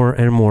becomes more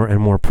and more and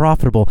more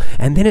profitable,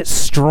 and then it's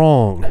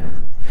strong.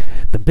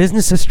 The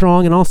business is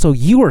strong, and also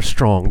you are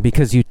strong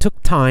because you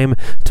took time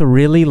to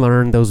really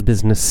learn those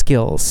business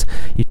skills.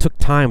 You took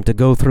time to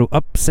go through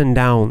ups and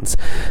downs,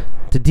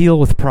 to deal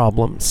with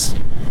problems,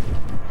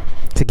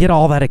 to get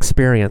all that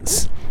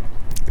experience.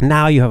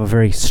 Now you have a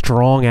very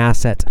strong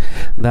asset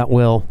that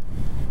will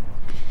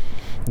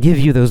give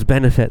you those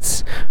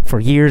benefits for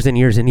years and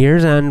years and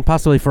years, and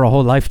possibly for a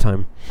whole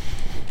lifetime.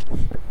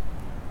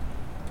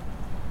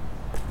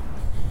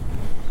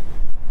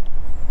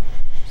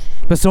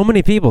 But so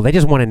many people, they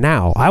just want it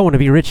now. I want to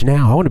be rich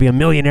now. I want to be a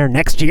millionaire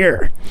next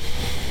year.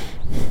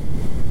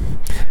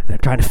 They're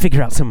trying to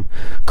figure out some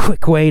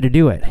quick way to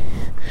do it.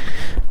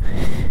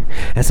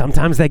 And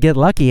sometimes they get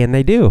lucky, and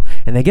they do.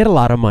 And they get a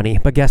lot of money.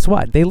 But guess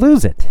what? They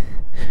lose it.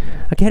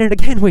 Again and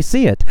again we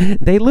see it.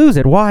 They lose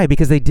it. Why?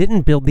 Because they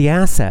didn't build the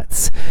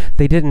assets.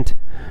 They didn't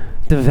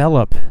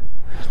develop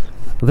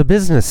the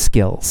business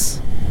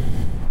skills.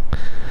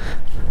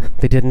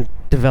 They didn't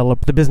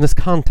develop the business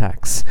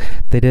contacts.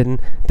 They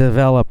didn't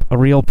develop a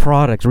real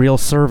product, real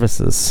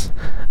services,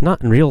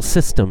 not real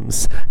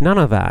systems, none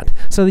of that.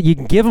 So that you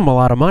can give them a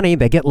lot of money,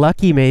 they get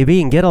lucky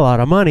maybe and get a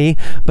lot of money,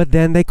 but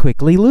then they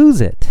quickly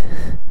lose it.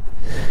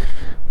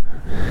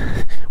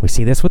 We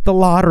see this with the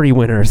lottery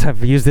winners.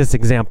 I've used this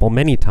example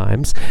many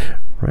times,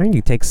 right?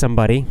 You take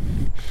somebody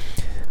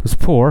who's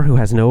poor, who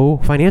has no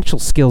financial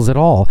skills at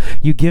all.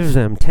 You give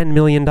them $10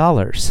 million.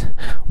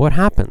 What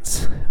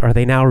happens? Are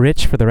they now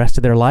rich for the rest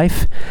of their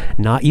life?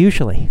 Not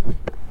usually.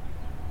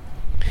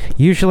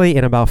 Usually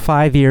in about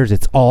 5 years,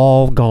 it's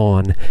all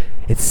gone.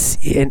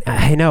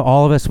 I know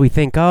all of us, we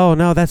think, oh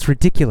no, that's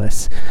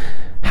ridiculous.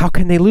 How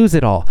can they lose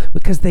it all?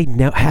 Because they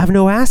have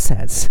no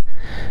assets.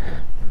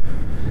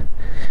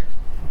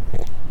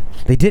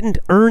 They didn't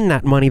earn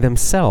that money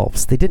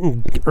themselves. They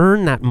didn't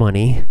earn that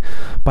money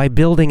by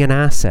building an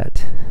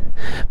asset,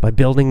 by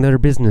building their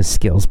business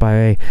skills,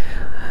 by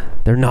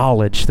their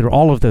knowledge, through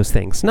all of those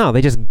things. No,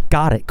 they just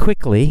got it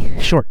quickly,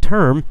 short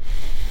term,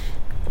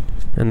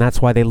 and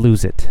that's why they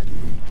lose it.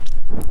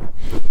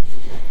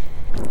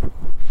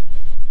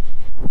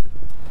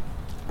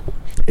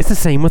 It's the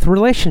same with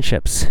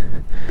relationships.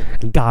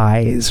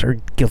 Guys are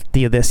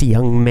guilty of this,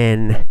 young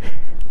men.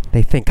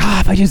 They think,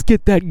 if I just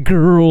get that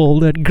girl,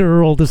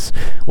 this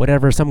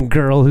whatever, some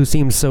girl who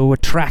seems so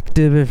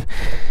attractive,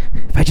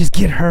 if I just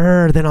get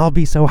her, then I'll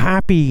be so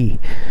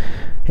happy.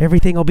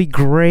 Everything will be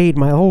great.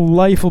 My whole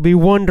life will be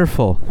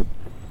wonderful.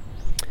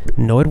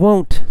 No, it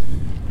won't.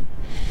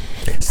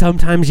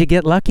 Sometimes you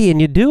get lucky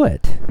and you do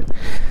it.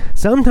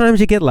 Sometimes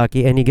you get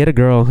lucky and you get a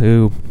girl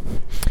who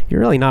you're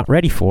really not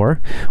ready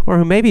for, or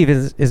who maybe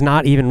is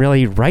not even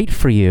really right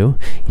for you.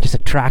 You're just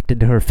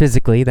attracted to her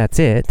physically, that's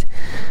it.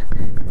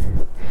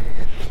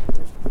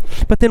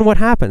 But then what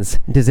happens?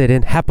 Does it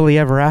end happily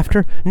ever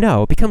after?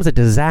 No, it becomes a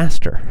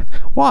disaster.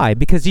 Why?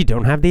 Because you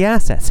don't have the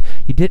assets.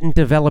 You didn't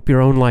develop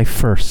your own life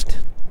first.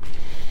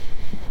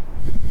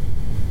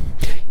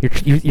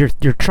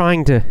 You're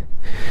trying to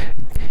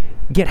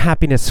get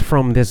happiness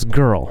from this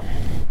girl.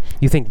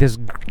 You think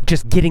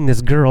just getting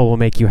this girl will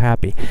make you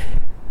happy.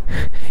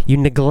 You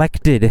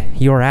neglected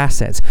your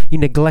assets. You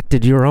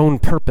neglected your own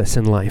purpose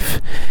in life.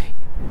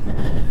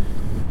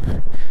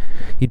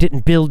 You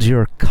didn't build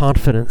your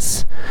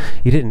confidence.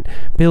 You didn't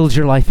build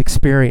your life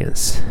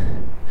experience.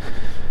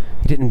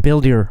 You didn't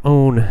build your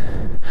own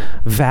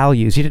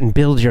values. You didn't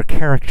build your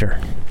character.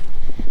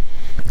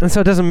 And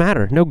so it doesn't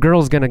matter. No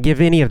girl's going to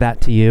give any of that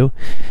to you.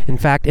 In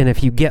fact, and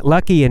if you get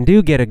lucky and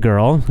do get a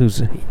girl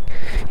who's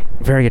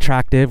very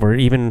attractive or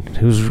even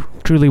who's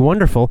truly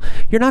wonderful,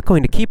 you're not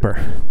going to keep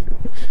her.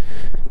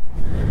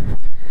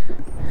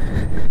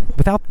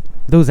 Without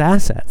those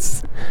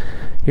assets,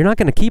 you're not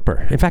going to keep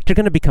her. In fact, you're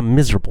going to become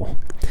miserable.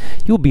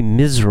 You'll be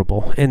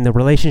miserable, and the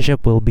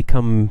relationship will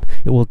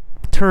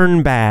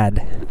turn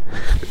bad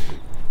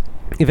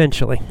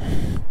eventually.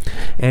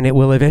 And it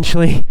will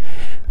eventually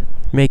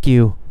make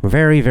you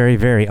very, very,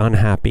 very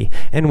unhappy.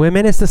 And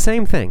women, it's the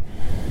same thing.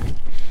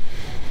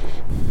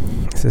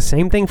 It's the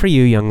same thing for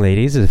you, young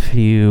ladies. If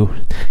you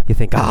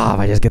think, if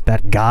I just get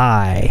that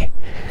guy.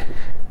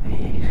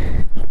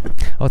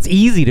 Well, it's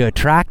easy to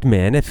attract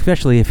men,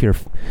 especially if you're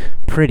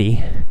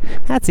pretty.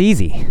 That's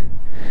easy.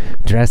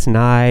 Dress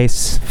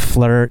nice,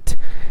 flirt.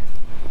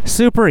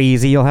 Super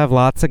easy. You'll have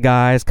lots of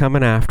guys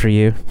coming after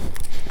you.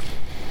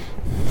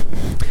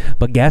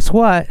 But guess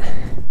what?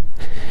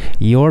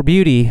 Your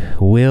beauty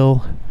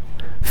will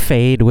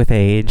fade with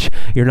age.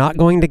 You're not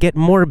going to get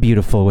more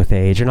beautiful with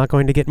age. You're not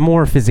going to get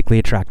more physically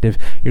attractive.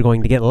 You're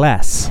going to get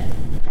less.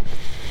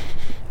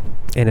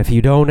 And if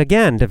you don't,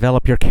 again,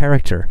 develop your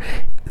character,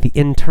 the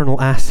internal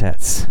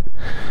assets,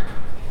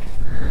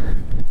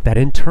 that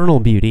internal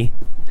beauty,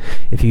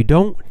 if you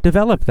don't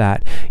develop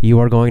that, you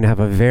are going to have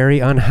a very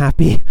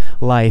unhappy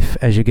life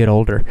as you get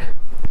older.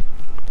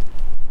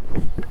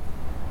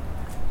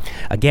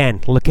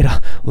 Again, look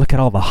at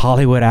all the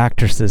Hollywood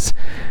actresses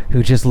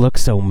who just look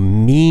so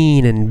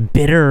mean and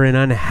bitter and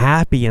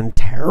unhappy and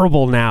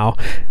terrible now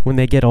when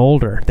they get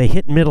older. They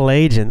hit middle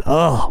age and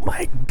oh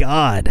my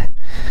God,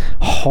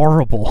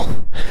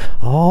 horrible.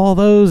 All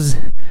those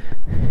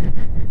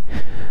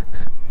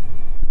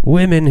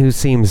women who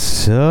seemed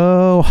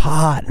so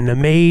hot and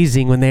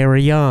amazing when they were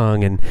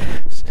young, and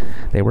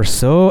they were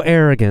so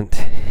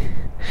arrogant.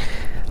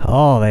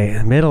 Oh,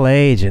 they middle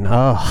age, and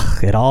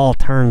it all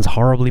turns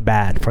horribly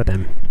bad for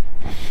them.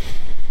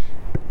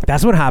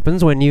 That's what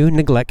happens when you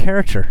neglect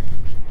character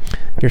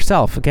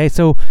yourself. Okay,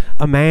 so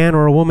a man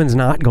or a woman's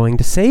not going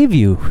to save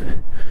you.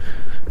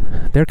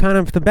 They're kind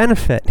of the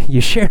benefit.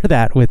 You share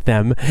that with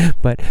them,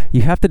 but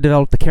you have to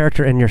develop the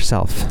character in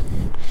yourself.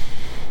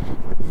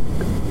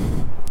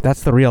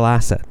 That's the real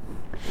asset.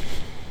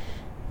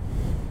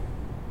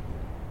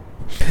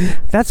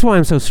 That's why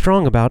I'm so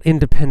strong about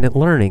independent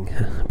learning,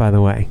 by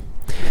the way.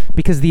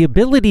 Because the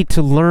ability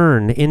to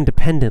learn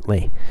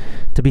independently,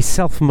 to be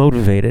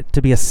self-motivated,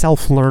 to be a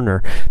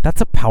self-learner,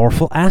 that's a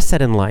powerful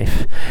asset in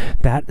life.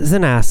 That is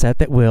an asset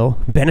that will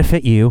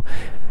benefit you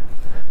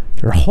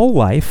your whole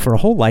life, for a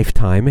whole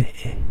lifetime,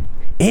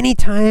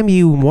 anytime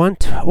you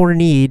want or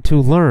need to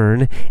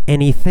learn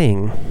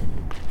anything.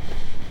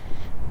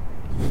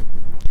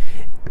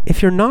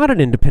 If you're not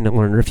an independent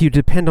learner, if you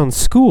depend on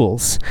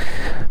schools,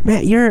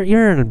 man,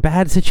 you're in a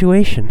bad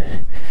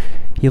situation.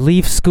 You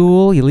leave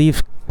school, you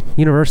leave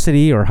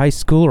university or high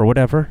school or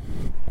whatever.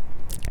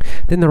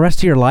 Then the rest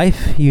of your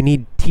life, you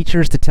need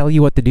teachers to tell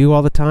you what to do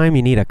all the time.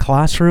 You need a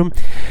classroom.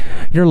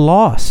 You're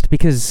lost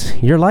because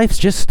your life's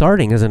just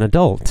starting as an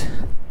adult.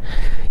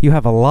 You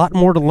have a lot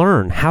more to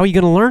learn. How are you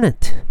going to learn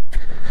it?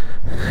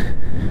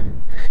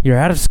 You're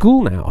out of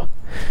school now.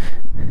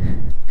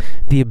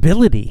 The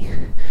ability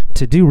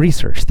to do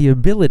research, the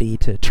ability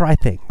to try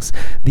things,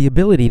 the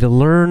ability to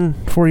learn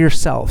for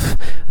yourself,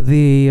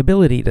 the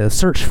ability to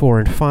search for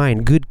and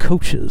find good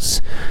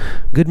coaches,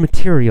 good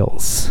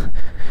materials,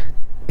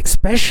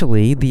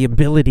 especially the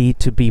ability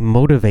to be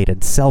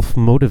motivated,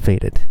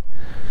 self-motivated.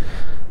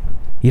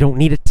 You don't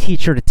need a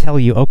teacher to tell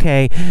you,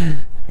 okay,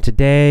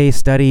 today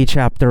study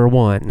chapter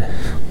 1.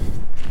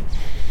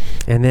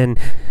 And then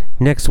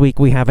next week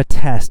we have a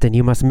test and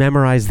you must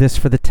memorize this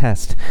for the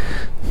test.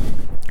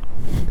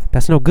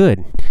 That's no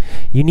good.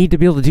 You need to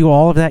be able to do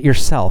all of that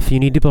yourself. You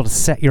need to be able to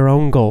set your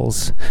own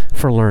goals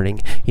for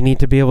learning. You need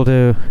to be able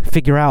to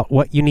figure out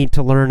what you need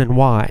to learn and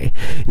why.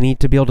 You need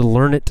to be able to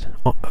learn it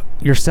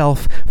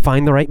yourself,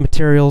 find the right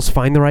materials,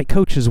 find the right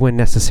coaches when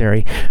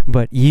necessary.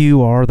 But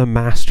you are the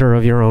master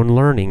of your own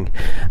learning.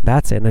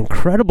 That's an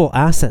incredible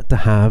asset to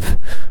have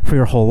for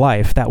your whole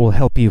life. That will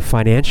help you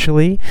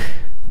financially.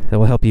 That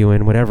will help you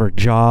in whatever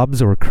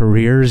jobs or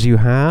careers you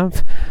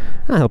have.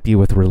 That'll help you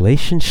with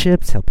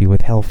relationships, help you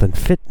with health and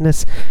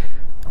fitness,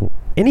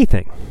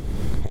 anything.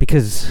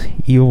 Because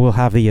you will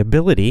have the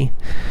ability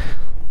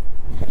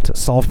to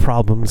solve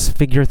problems,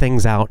 figure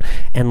things out,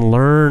 and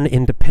learn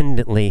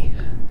independently.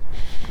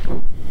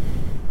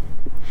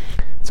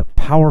 It's a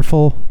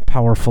powerful,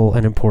 powerful,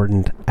 and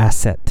important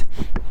asset.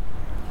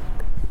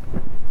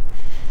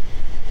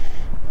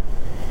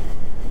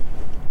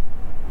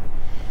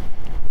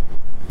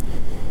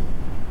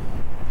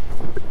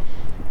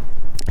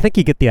 I think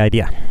you get the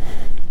idea.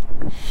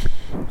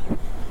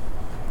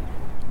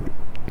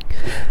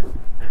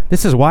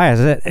 This is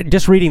why,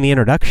 just reading the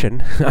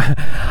introduction,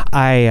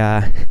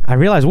 I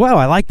realized, wow,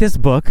 I like this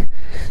book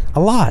a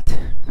lot.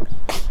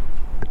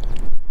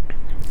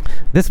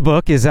 This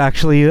book is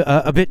actually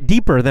a bit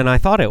deeper than I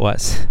thought it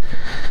was.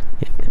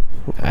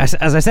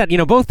 As I said,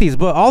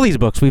 all these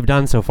books we've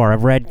done so far,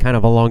 I've read kind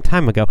of a long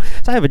time ago.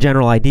 So I have a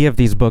general idea of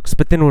these books,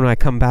 but then when I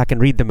come back and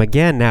read them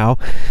again now,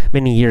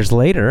 many years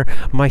later,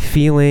 my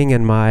feeling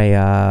and my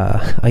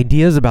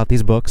ideas about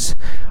these books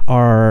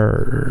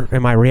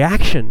and my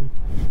reaction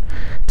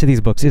to these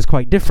books is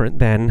quite different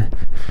than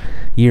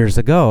years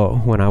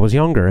ago when I was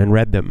younger and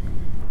read them.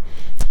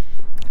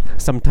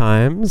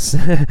 Sometimes,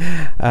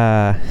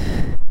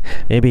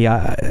 maybe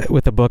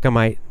with a book I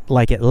might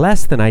like it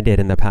less than I did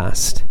in the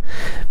past.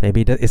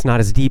 Maybe it's not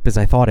as deep as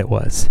I thought it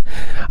was.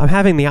 I'm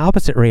having the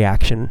opposite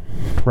reaction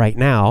right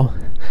now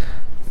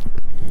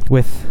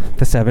with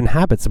the 7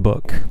 Habits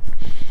book.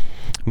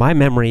 My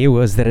memory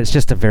was that it's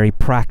just a very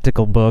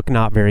practical book,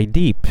 not very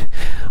deep.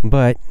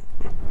 But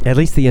at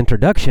least the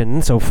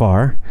introduction so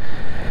far,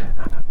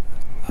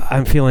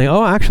 I'm feeling,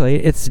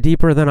 actually, it's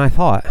deeper than I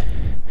thought.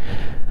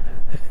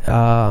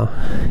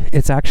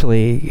 It's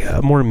actually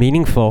more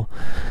meaningful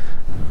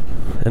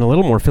and a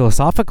little more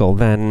philosophical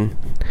than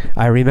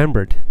I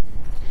remembered.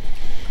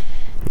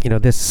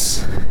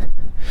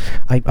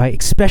 I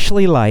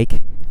especially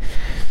like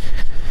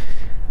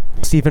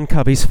Stephen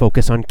Covey's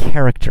focus on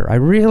character. I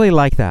really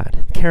like that.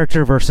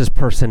 Character versus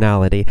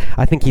personality.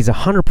 I think he's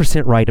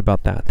 100% right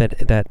about that.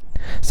 That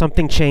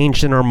something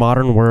changed in our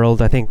modern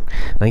world. I think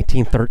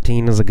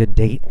 1913 is a good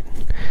date.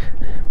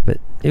 But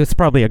it was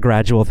probably a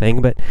gradual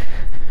thing. But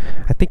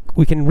I think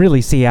we can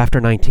really see after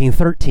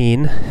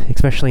 1913,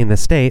 especially in the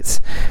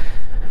States,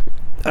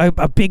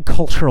 a big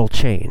cultural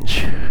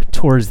change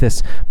towards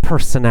this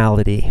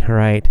personality,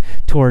 right?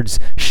 Towards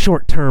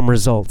short-term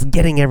results,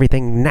 getting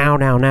everything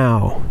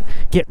now.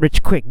 Get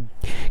rich quick,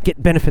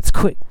 get benefits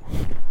quick.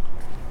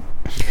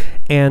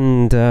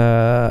 And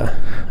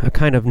a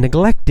kind of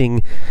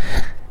neglecting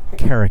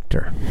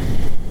character.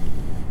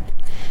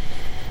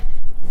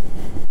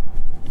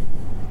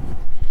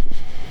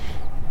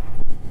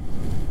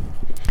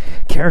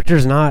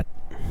 Character's not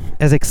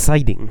as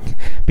exciting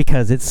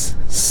because it's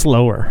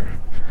slower,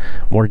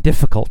 more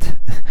difficult,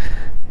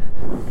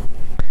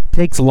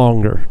 takes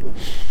longer.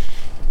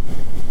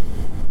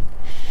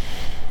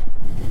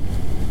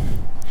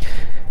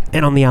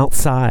 And on the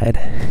outside,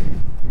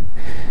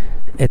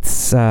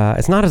 it's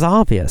not as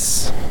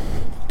obvious.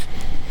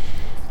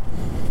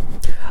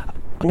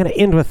 I'm going to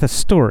end with a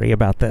story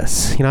about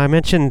this. I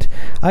mentioned,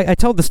 I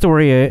told the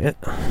story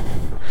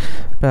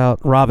about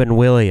Robin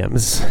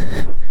Williams.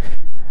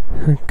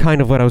 Kind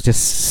of what I was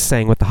just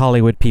saying with the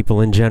Hollywood people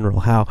in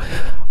general, how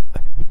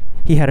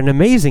he had an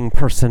amazing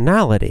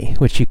personality,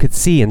 which you could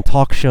see in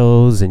talk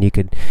shows, and you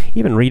could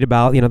even read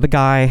about. The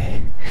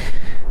guy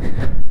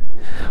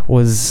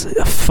was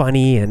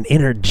funny and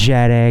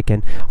energetic,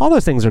 and all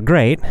those things are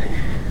great.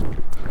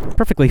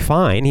 Perfectly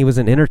fine. He was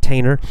an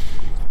entertainer.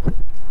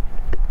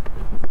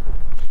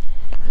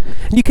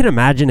 And you can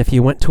imagine if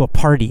you went to a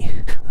party,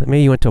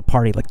 maybe you went to a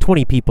party, like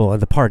 20 people at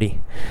the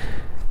party.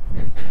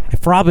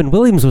 If Robin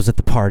Williams was at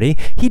the party,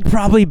 he'd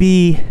probably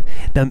be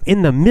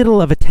in the middle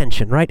of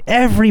attention, right?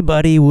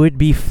 Everybody would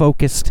be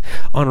focused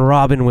on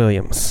Robin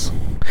Williams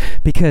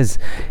because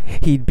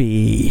he'd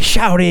be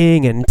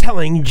shouting and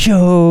telling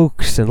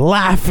jokes and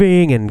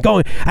laughing and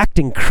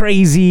acting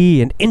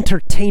crazy and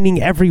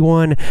entertaining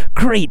everyone.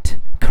 Great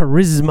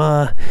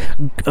charisma,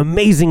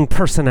 amazing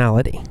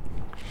personality.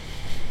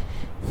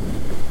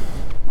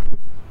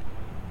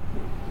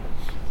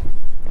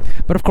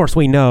 But of course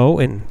we know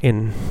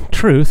in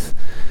truth,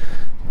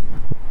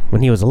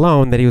 when he was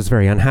alone, that he was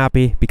very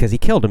unhappy because he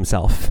killed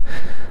himself.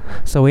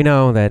 So we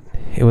know that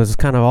it was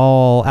kind of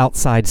all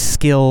outside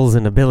skills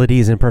and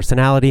abilities and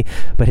personality,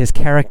 but his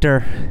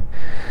character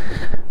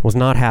was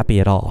not happy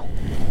at all.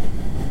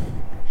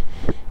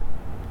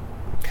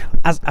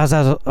 As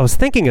I was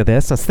thinking of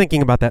this, I was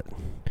thinking about that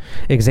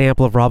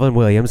example of Robin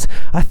Williams.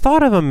 I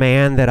thought of a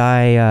man that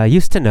I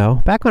used to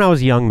know back when I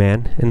was a young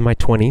man in my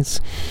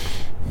 20s.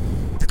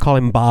 Let's call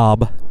him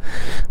Bob.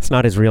 It's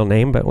not his real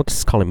name, but we'll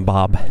just call him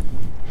Bob.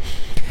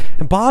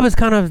 And Bob is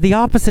kind of the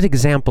opposite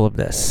example of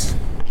this.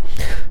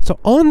 So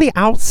on the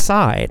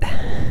outside,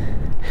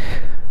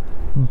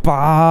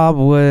 Bob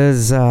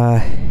was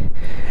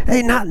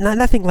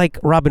nothing like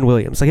Robin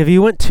Williams. Like if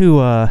you went to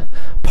a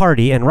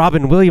party and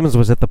Robin Williams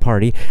was at the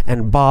party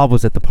and Bob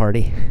was at the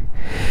party,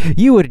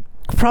 you would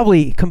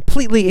probably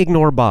completely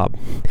ignore Bob.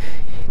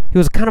 He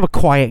was kind of a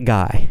quiet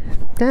guy.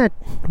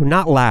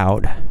 Not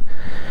loud,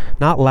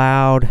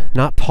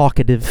 not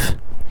talkative.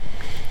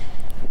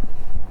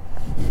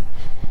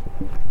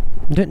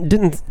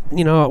 Didn't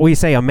we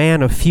say a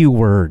man of few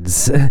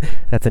words?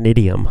 That's an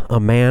idiom. A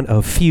man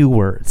of few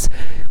words.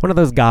 One of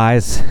those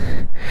guys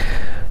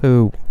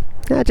who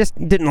just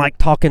didn't like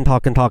talking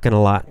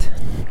a lot.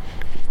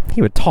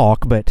 He would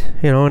talk, but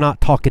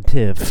not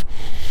talkative.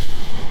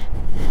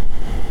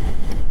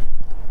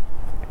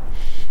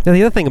 Now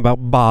the other thing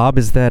about Bob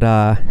is that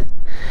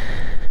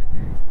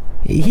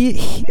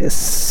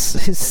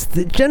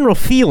the general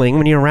feeling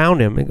when you're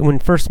around him, when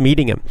first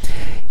meeting him,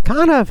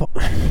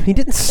 he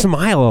didn't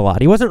smile a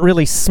lot. He wasn't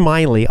really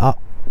smiley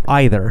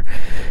either.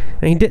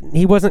 And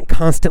he wasn't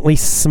constantly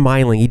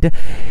smiling.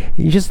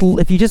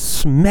 If you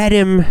just met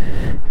him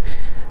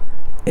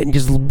and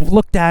just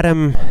looked at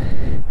him,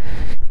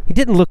 he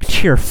didn't look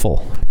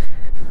cheerful.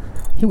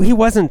 He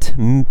wasn't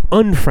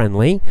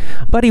unfriendly,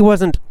 but he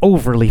wasn't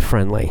overly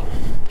friendly.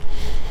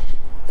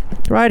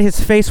 Right, his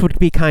face would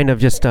be kind of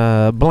just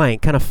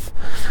blank, kind of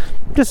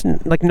just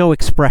like no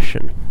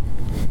expression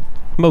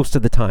most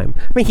of the time.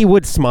 I mean, he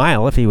would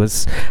smile if he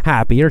was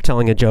happy or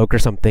telling a joke or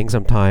something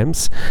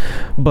sometimes,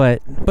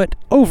 but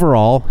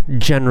overall,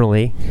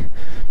 generally,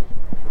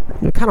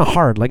 kind of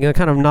hard, like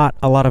kind of not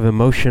a lot of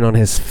emotion on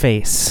his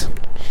face.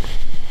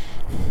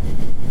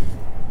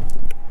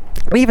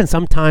 Even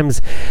sometimes,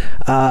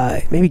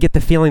 maybe get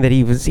the feeling that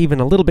he was even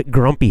a little bit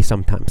grumpy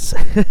sometimes.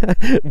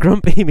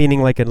 Grumpy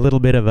meaning like a little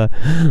bit of a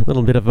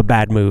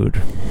bad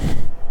mood.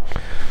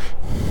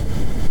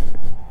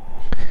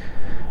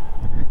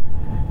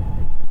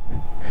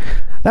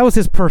 That was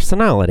his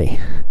personality.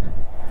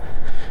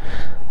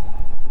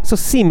 So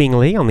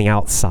seemingly on the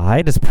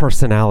outside, his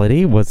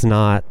personality was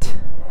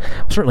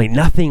certainly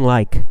nothing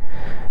like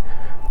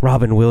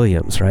Robin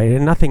Williams, right?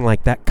 And nothing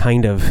like that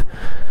kind of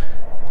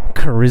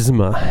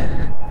charisma.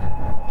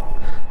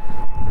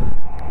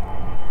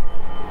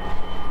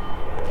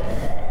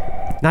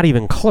 Not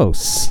even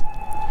close.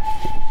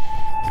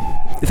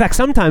 In fact,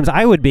 sometimes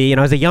I would be,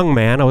 as a young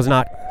man, I was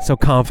not so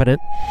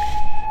confident.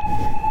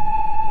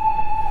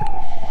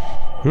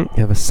 You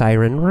have a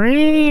siren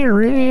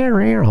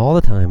all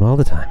the time.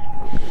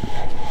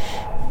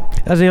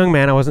 As a young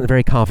man, I wasn't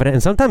very confident,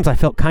 and sometimes I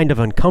felt kind of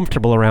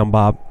uncomfortable around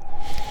Bob.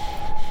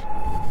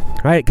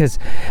 Right,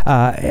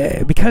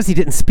 because he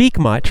didn't speak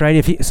much,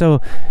 right?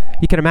 So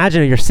you can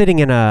imagine you're sitting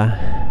in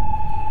a.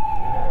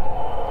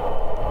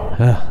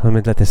 Let me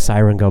let this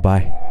siren go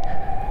by.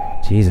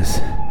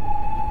 Jesus.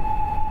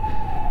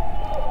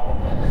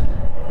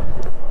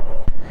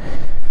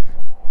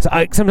 So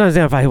sometimes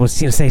if I was,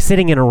 say,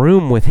 sitting in a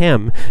room with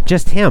him,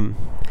 just him,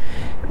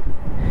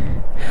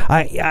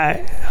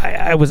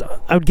 I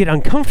would get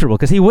uncomfortable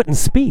because he wouldn't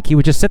speak. He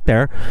would just sit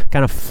there,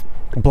 kind of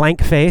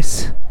blank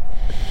face,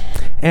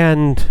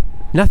 and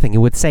nothing. He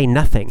would say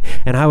nothing,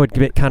 and I would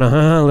get kind of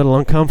a little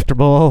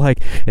uncomfortable. Like,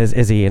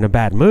 is he in a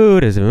bad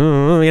mood? Is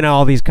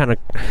all these kind of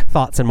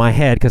thoughts in my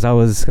head because I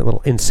was a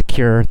little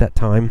insecure at that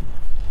time,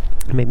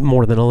 maybe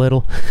more than a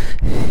little.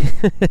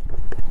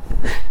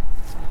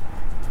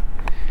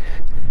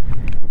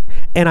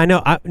 And I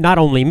know not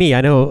only me.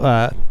 I know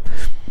a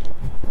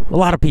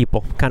lot of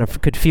people kind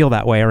of could feel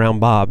that way around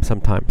Bob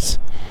sometimes.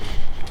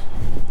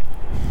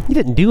 He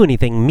didn't do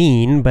anything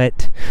mean,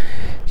 but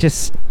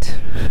just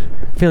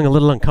feeling a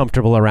little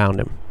uncomfortable around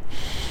him.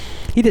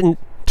 He didn't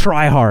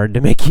try hard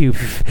to make you,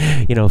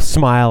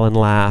 smile and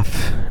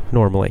laugh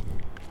normally.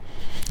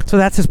 So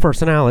that's his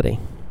personality.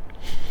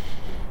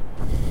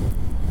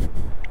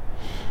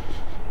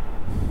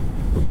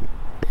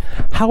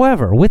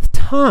 However, with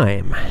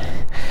time,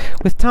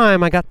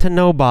 I got to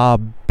know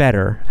Bob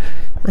better.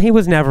 He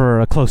was never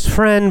a close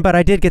friend, but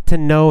I did get to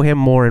know him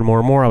more and more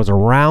and more. I was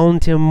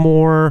around him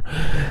more.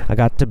 I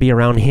got to be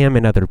around him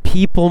and other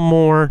people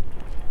more.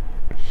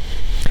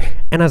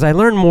 And as I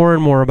learned more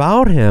and more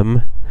about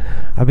him,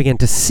 I began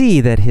to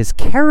see that his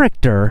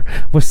character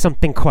was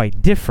something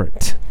quite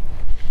different.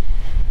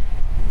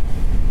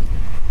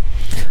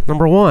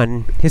 Number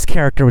one, his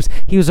character was,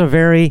 he was a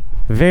very,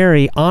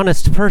 very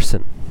honest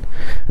person.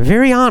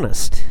 Very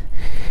honest.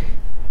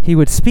 He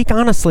would speak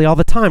honestly all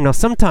the time. Now,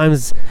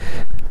 sometimes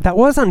that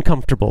was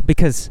uncomfortable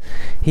because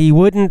he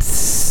would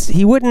speak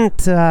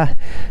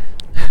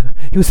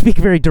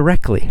very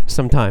directly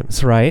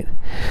sometimes, right?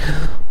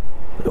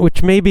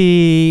 Which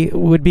maybe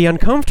would be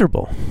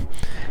uncomfortable.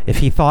 If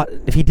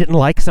he didn't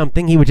like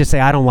something, he would just say,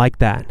 I don't like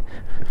that.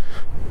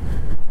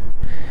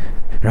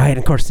 Right? And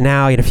of course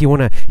now, if you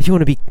want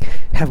to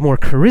have more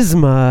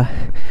charisma,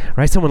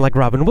 right? Someone like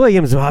Robin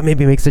Williams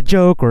maybe makes a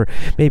joke or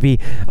maybe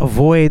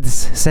avoids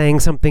saying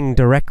something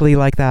directly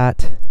like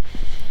that.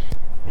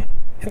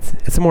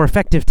 It's a more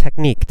effective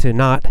technique to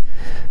not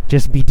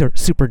just be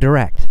super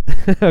direct.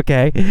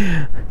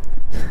 Okay?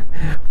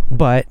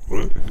 But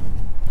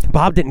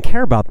Bob didn't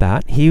care about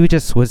that. He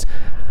just was,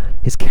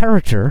 his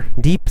character,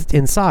 deep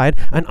inside,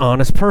 an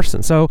honest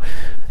person. So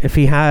if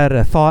he had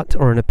a thought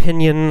or an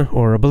opinion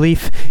or a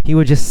belief, he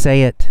would just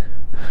say it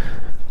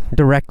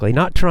directly,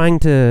 not trying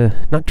to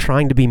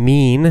be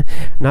mean,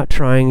 not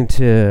trying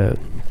to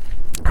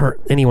hurt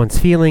anyone's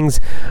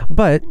feelings,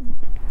 but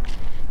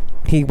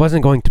he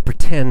wasn't going to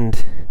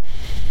pretend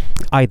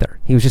either.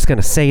 He was just going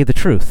to say the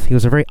truth. He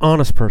was a very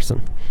honest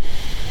person.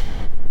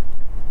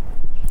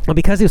 Well,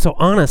 because he was so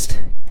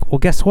honest, well,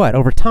 guess what?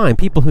 Over time,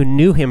 people who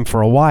knew him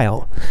for a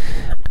while,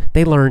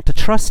 they learned to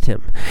trust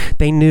him.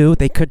 They knew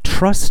they could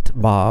trust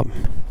Bob.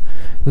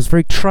 He was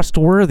very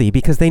trustworthy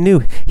because they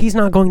knew he's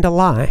not going to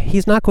lie.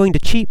 He's not going to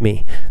cheat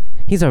me.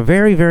 He's a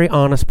very, very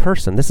honest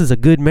person. This is a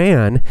good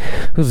man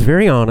who's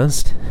very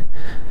honest.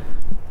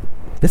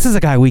 This is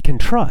a guy we can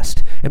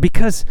trust. And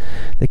because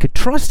they could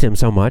trust him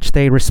so much,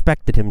 they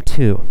respected him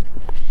too.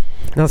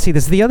 Now, see,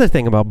 this is the other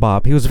thing about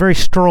Bob. He was very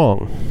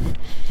strong.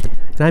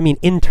 And I mean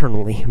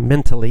internally,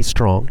 mentally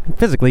strong.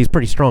 Physically, he's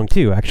pretty strong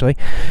too, actually.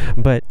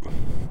 But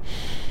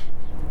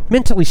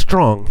mentally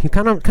strong. He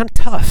kind of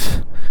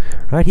tough,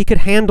 right? He could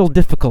handle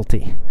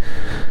difficulty.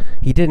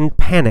 He didn't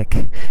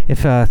panic if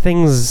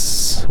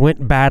things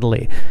went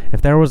badly,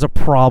 if there was a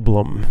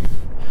problem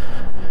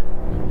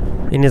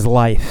in his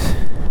life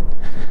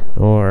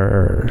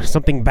or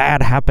something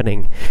bad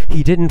happening.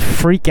 He didn't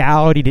freak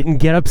out. He didn't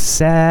get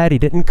upset. He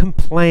didn't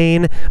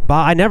complain.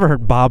 I never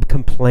heard Bob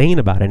complain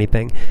about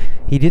anything.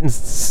 He didn't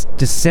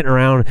just sit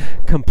around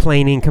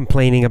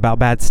complaining about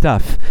bad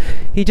stuff.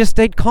 He just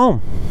stayed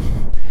calm.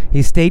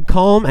 He stayed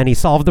calm and he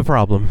solved the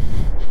problem.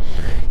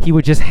 He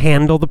would just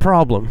handle the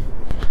problem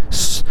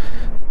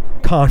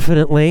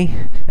confidently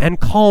and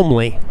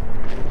calmly.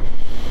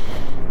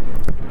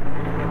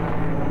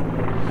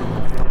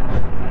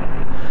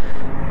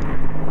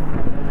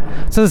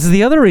 So this is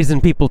the other reason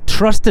people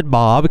trusted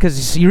Bob,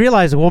 because you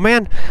realize, well,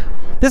 man,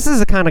 this is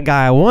the kind of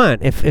guy I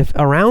want. If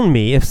around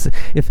me,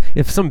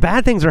 if some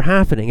bad things are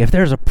happening, if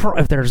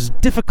there's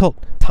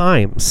difficult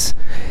times,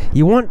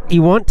 you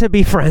want to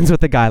be friends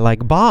with a guy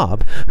like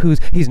Bob,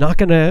 he's not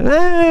gonna,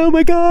 oh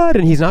my God,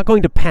 and he's not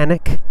going to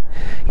panic.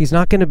 He's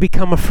not going to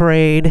become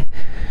afraid.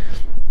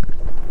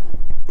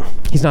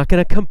 He's not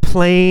going to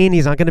complain.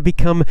 He's not going to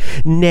become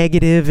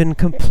negative and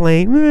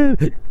complain.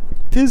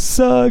 This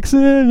sucks.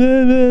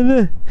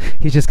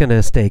 He's just going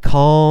to stay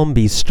calm,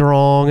 be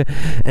strong,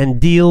 and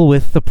deal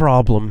with the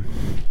problem.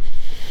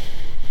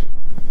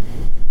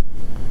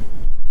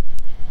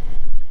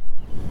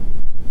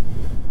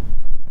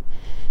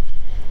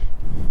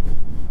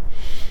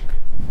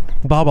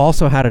 Bob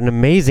also had an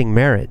amazing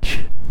marriage.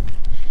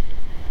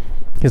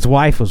 His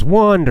wife was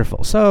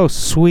wonderful, so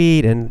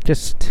sweet and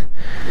just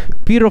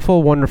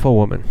beautiful, wonderful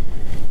woman.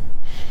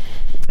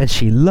 And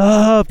she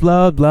loved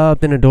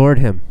and adored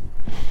him.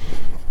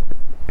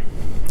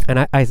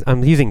 And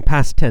I'm using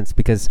past tense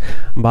because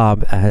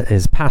Bob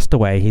has passed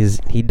away.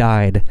 He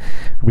died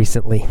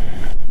recently.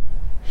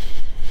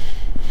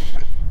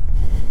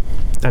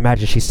 I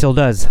imagine she still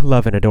does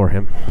love and adore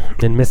him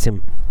and miss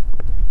him.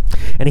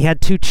 And he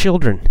had 2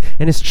 children,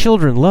 and his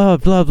children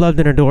loved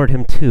and adored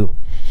him too.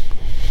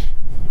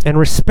 And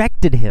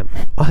respected him.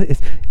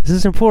 This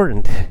is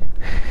important.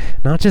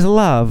 Not just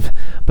love,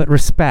 but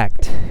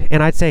respect.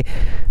 And I'd say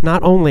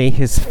not only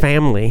his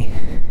family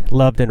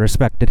loved and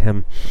respected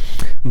him,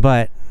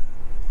 but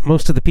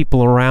most of the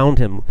people around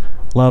him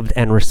loved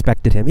and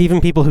respected him.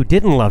 Even people who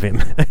didn't love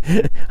him.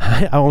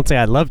 I won't say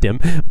I loved him,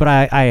 but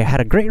I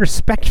had a great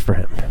respect for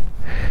him.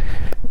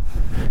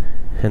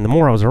 And the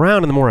more I was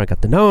around and the more I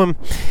got to know him,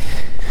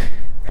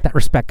 that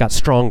respect got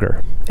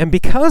stronger. And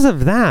because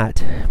of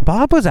that,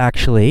 Bob was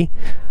actually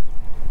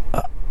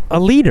a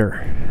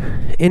leader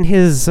in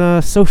his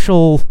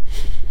social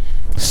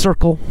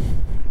circle,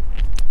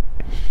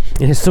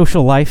 in his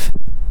social life.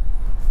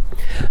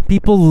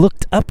 People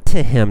looked up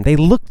to him. They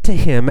looked to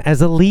him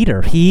as a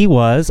leader. He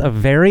was a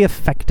very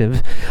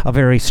effective, a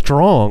very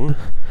strong,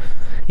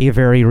 a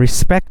very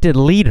respected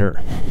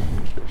leader.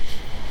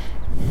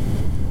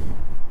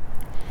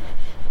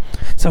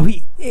 So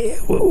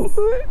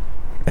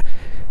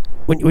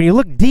when you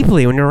look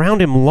deeply, when you're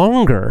around him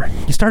longer,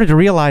 you started to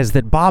realize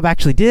that Bob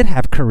actually did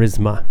have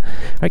charisma.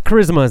 Right?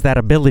 Charisma is that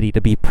ability to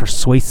be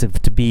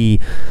persuasive, to be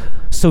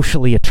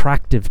socially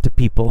attractive to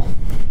people.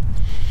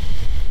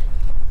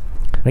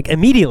 Like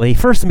immediately,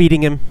 first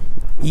meeting him,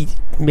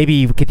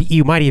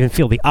 you might even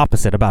feel the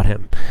opposite about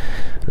him.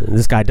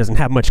 This guy doesn't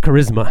have much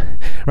charisma,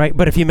 right?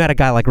 But if you met a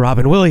guy like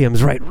Robin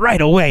Williams,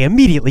 right away,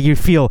 immediately you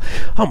feel,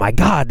 oh my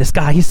God, this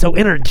guy, he's so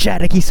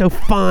energetic, he's so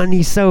fun,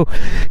 he's so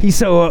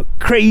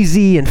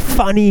crazy and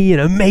funny and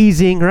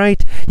amazing,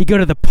 right? You go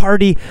to the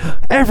party,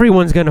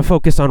 everyone's going to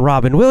focus on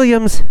Robin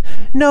Williams.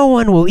 No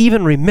one will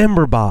even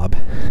remember Bob.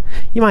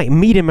 You might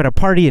meet him at a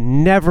party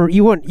and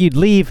you'd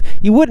leave,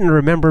 you wouldn't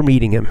remember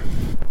meeting him.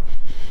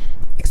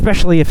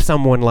 Especially if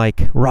someone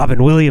like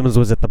Robin Williams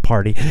was at the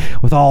party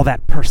with all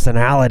that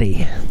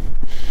personality.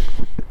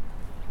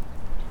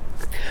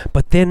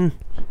 But then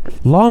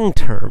long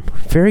term,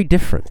 very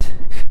different.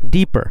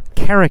 Deeper.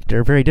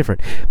 Character, very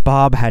different.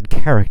 Bob had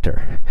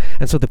character.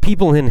 And so the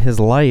people in his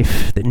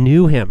life that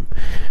knew him,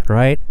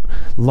 right,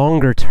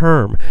 longer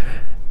term,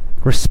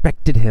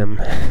 respected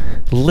him,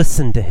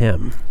 listened to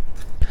him,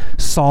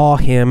 saw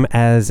him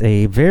as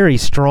a very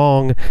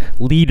strong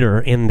leader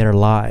in their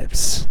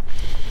lives.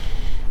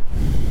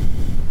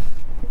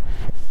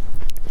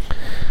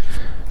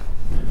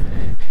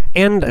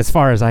 And as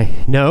far as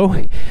I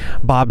know,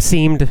 Bob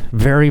seemed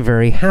very,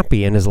 very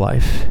happy in his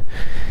life.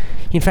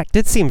 He, in fact,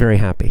 did seem very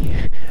happy.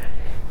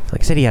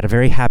 Like I said, he had a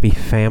very happy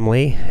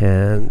family,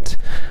 and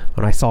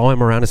when I saw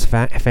him around his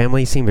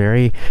family, he seemed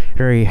very,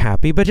 very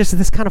happy, but just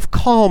this kind of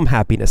calm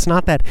happiness,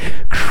 not that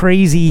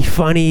crazy,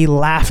 funny,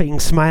 laughing,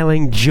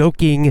 smiling,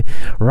 joking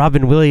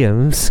Robin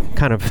Williams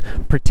kind of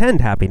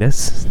pretend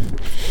happiness.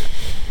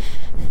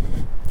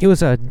 It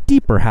was a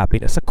deeper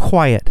happiness, a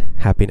quiet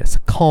happiness,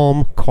 a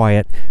calm,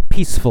 quiet,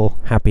 peaceful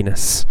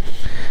happiness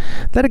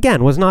that,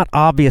 again, was not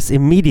obvious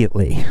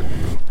immediately.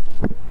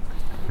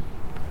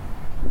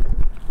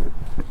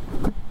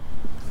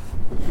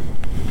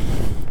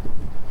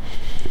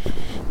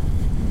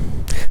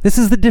 This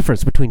is the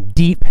difference between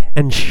deep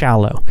and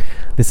shallow.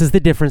 This is the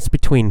difference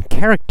between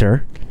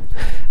character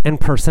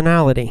and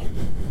personality.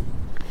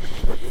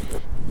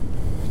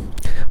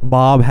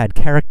 Bob had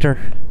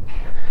character.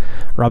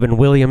 Robin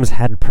Williams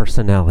had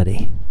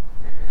personality.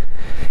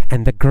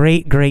 And the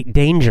great, great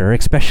danger,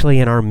 especially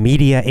in our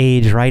media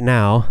age right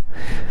now,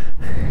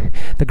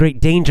 the great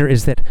danger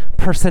is that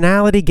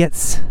personality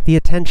gets the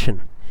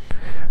attention.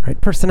 Right?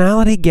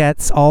 Personality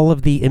gets all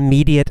of the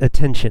immediate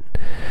attention.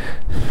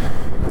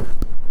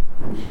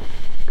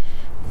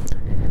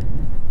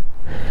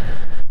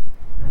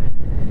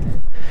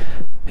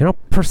 You know,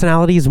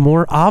 personality is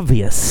more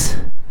obvious.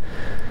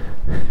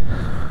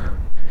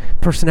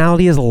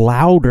 Personality is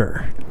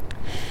louder.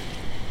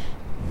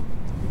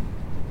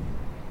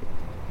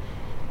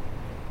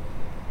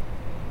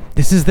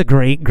 This is the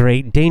great,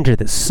 great danger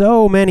that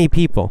so many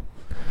people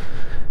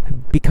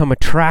become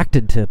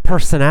attracted to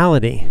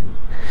personality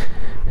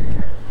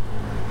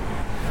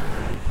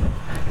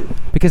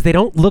because they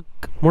don't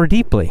look more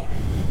deeply.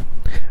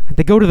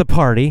 They go to the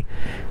party,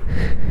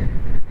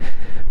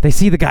 they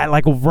see the guy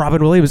like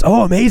Robin Williams.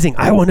 Oh, amazing.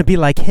 I want to be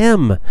like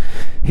him.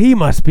 He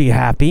must be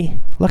happy.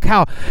 Look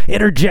how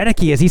energetic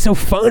he is. He's so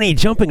funny,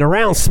 jumping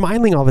around,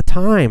 smiling all the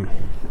time.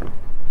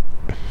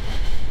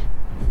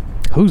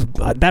 Who's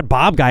that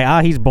Bob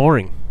guy? He's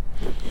boring.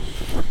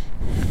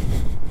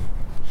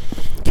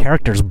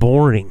 Character's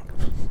boring.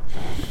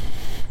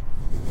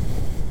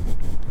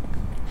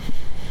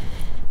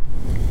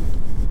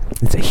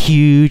 It's a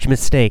huge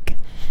mistake.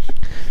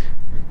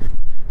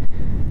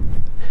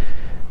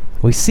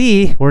 we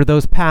see where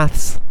those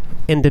paths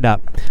ended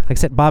up. Like I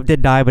said, Bob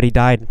did die, but he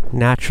died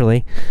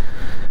naturally.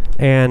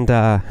 And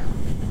I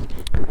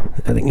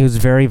think he was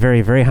very,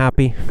 very, very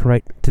happy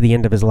right to the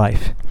end of his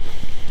life.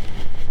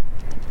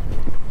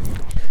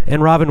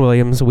 And Robin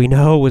Williams, we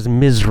know, was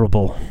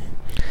miserable,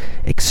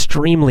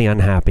 extremely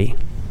unhappy.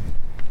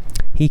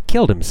 He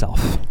killed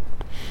himself.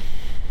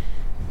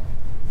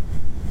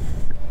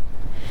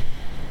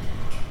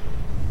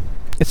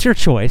 It's your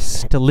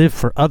choice to live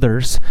for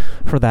others,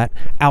 for that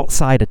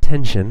outside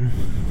attention,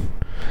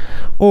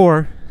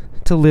 or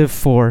to live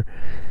for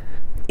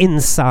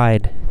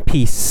inside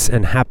peace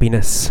and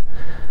happiness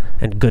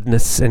and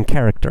goodness and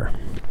character.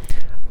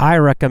 I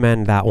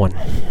recommend that one.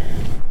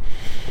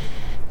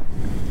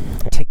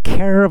 Take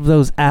care of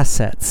those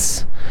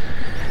assets.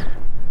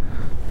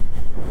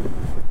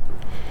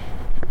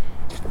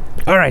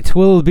 All right,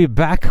 we'll be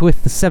back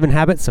with the 7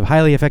 habits of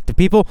highly effective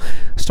people,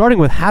 starting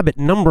with habit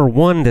number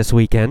 1 this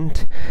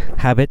weekend.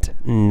 Habit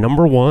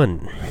number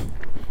 1.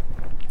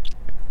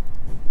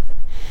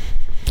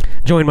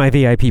 Join my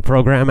VIP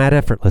program at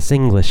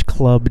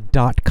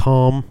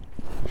effortlessenglishclub.com.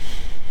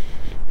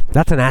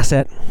 That's an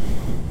asset.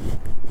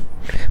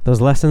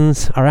 Those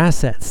lessons are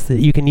assets that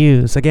you can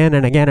use again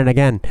and again and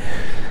again.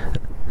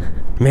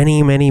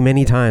 Many, many,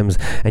 many times,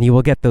 and you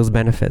will get those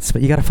benefits.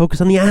 But you got to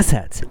focus on the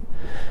assets.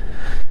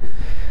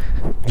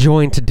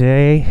 Join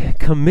today.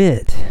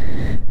 Commit.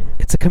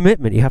 It's a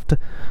commitment. You have to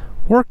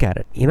work at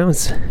it.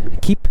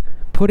 Keep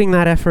putting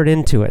that effort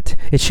into it.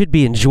 It should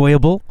be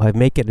enjoyable. I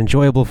make it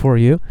enjoyable for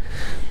you.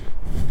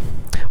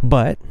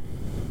 But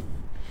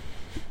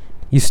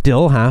you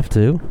still have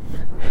to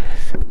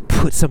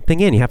put something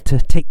in. You have to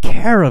take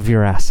care of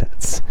your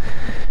assets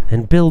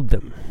and build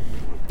them.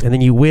 And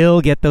then you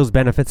will get those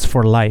benefits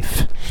for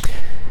life.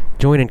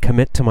 Join and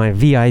commit to my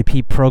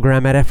VIP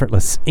program at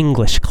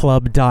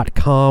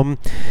effortlessenglishclub.com.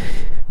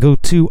 Go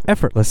to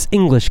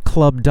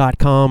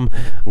effortlessenglishclub.com.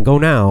 Go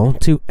now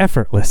to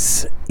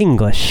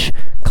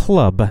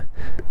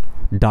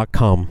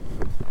effortlessenglishclub.com.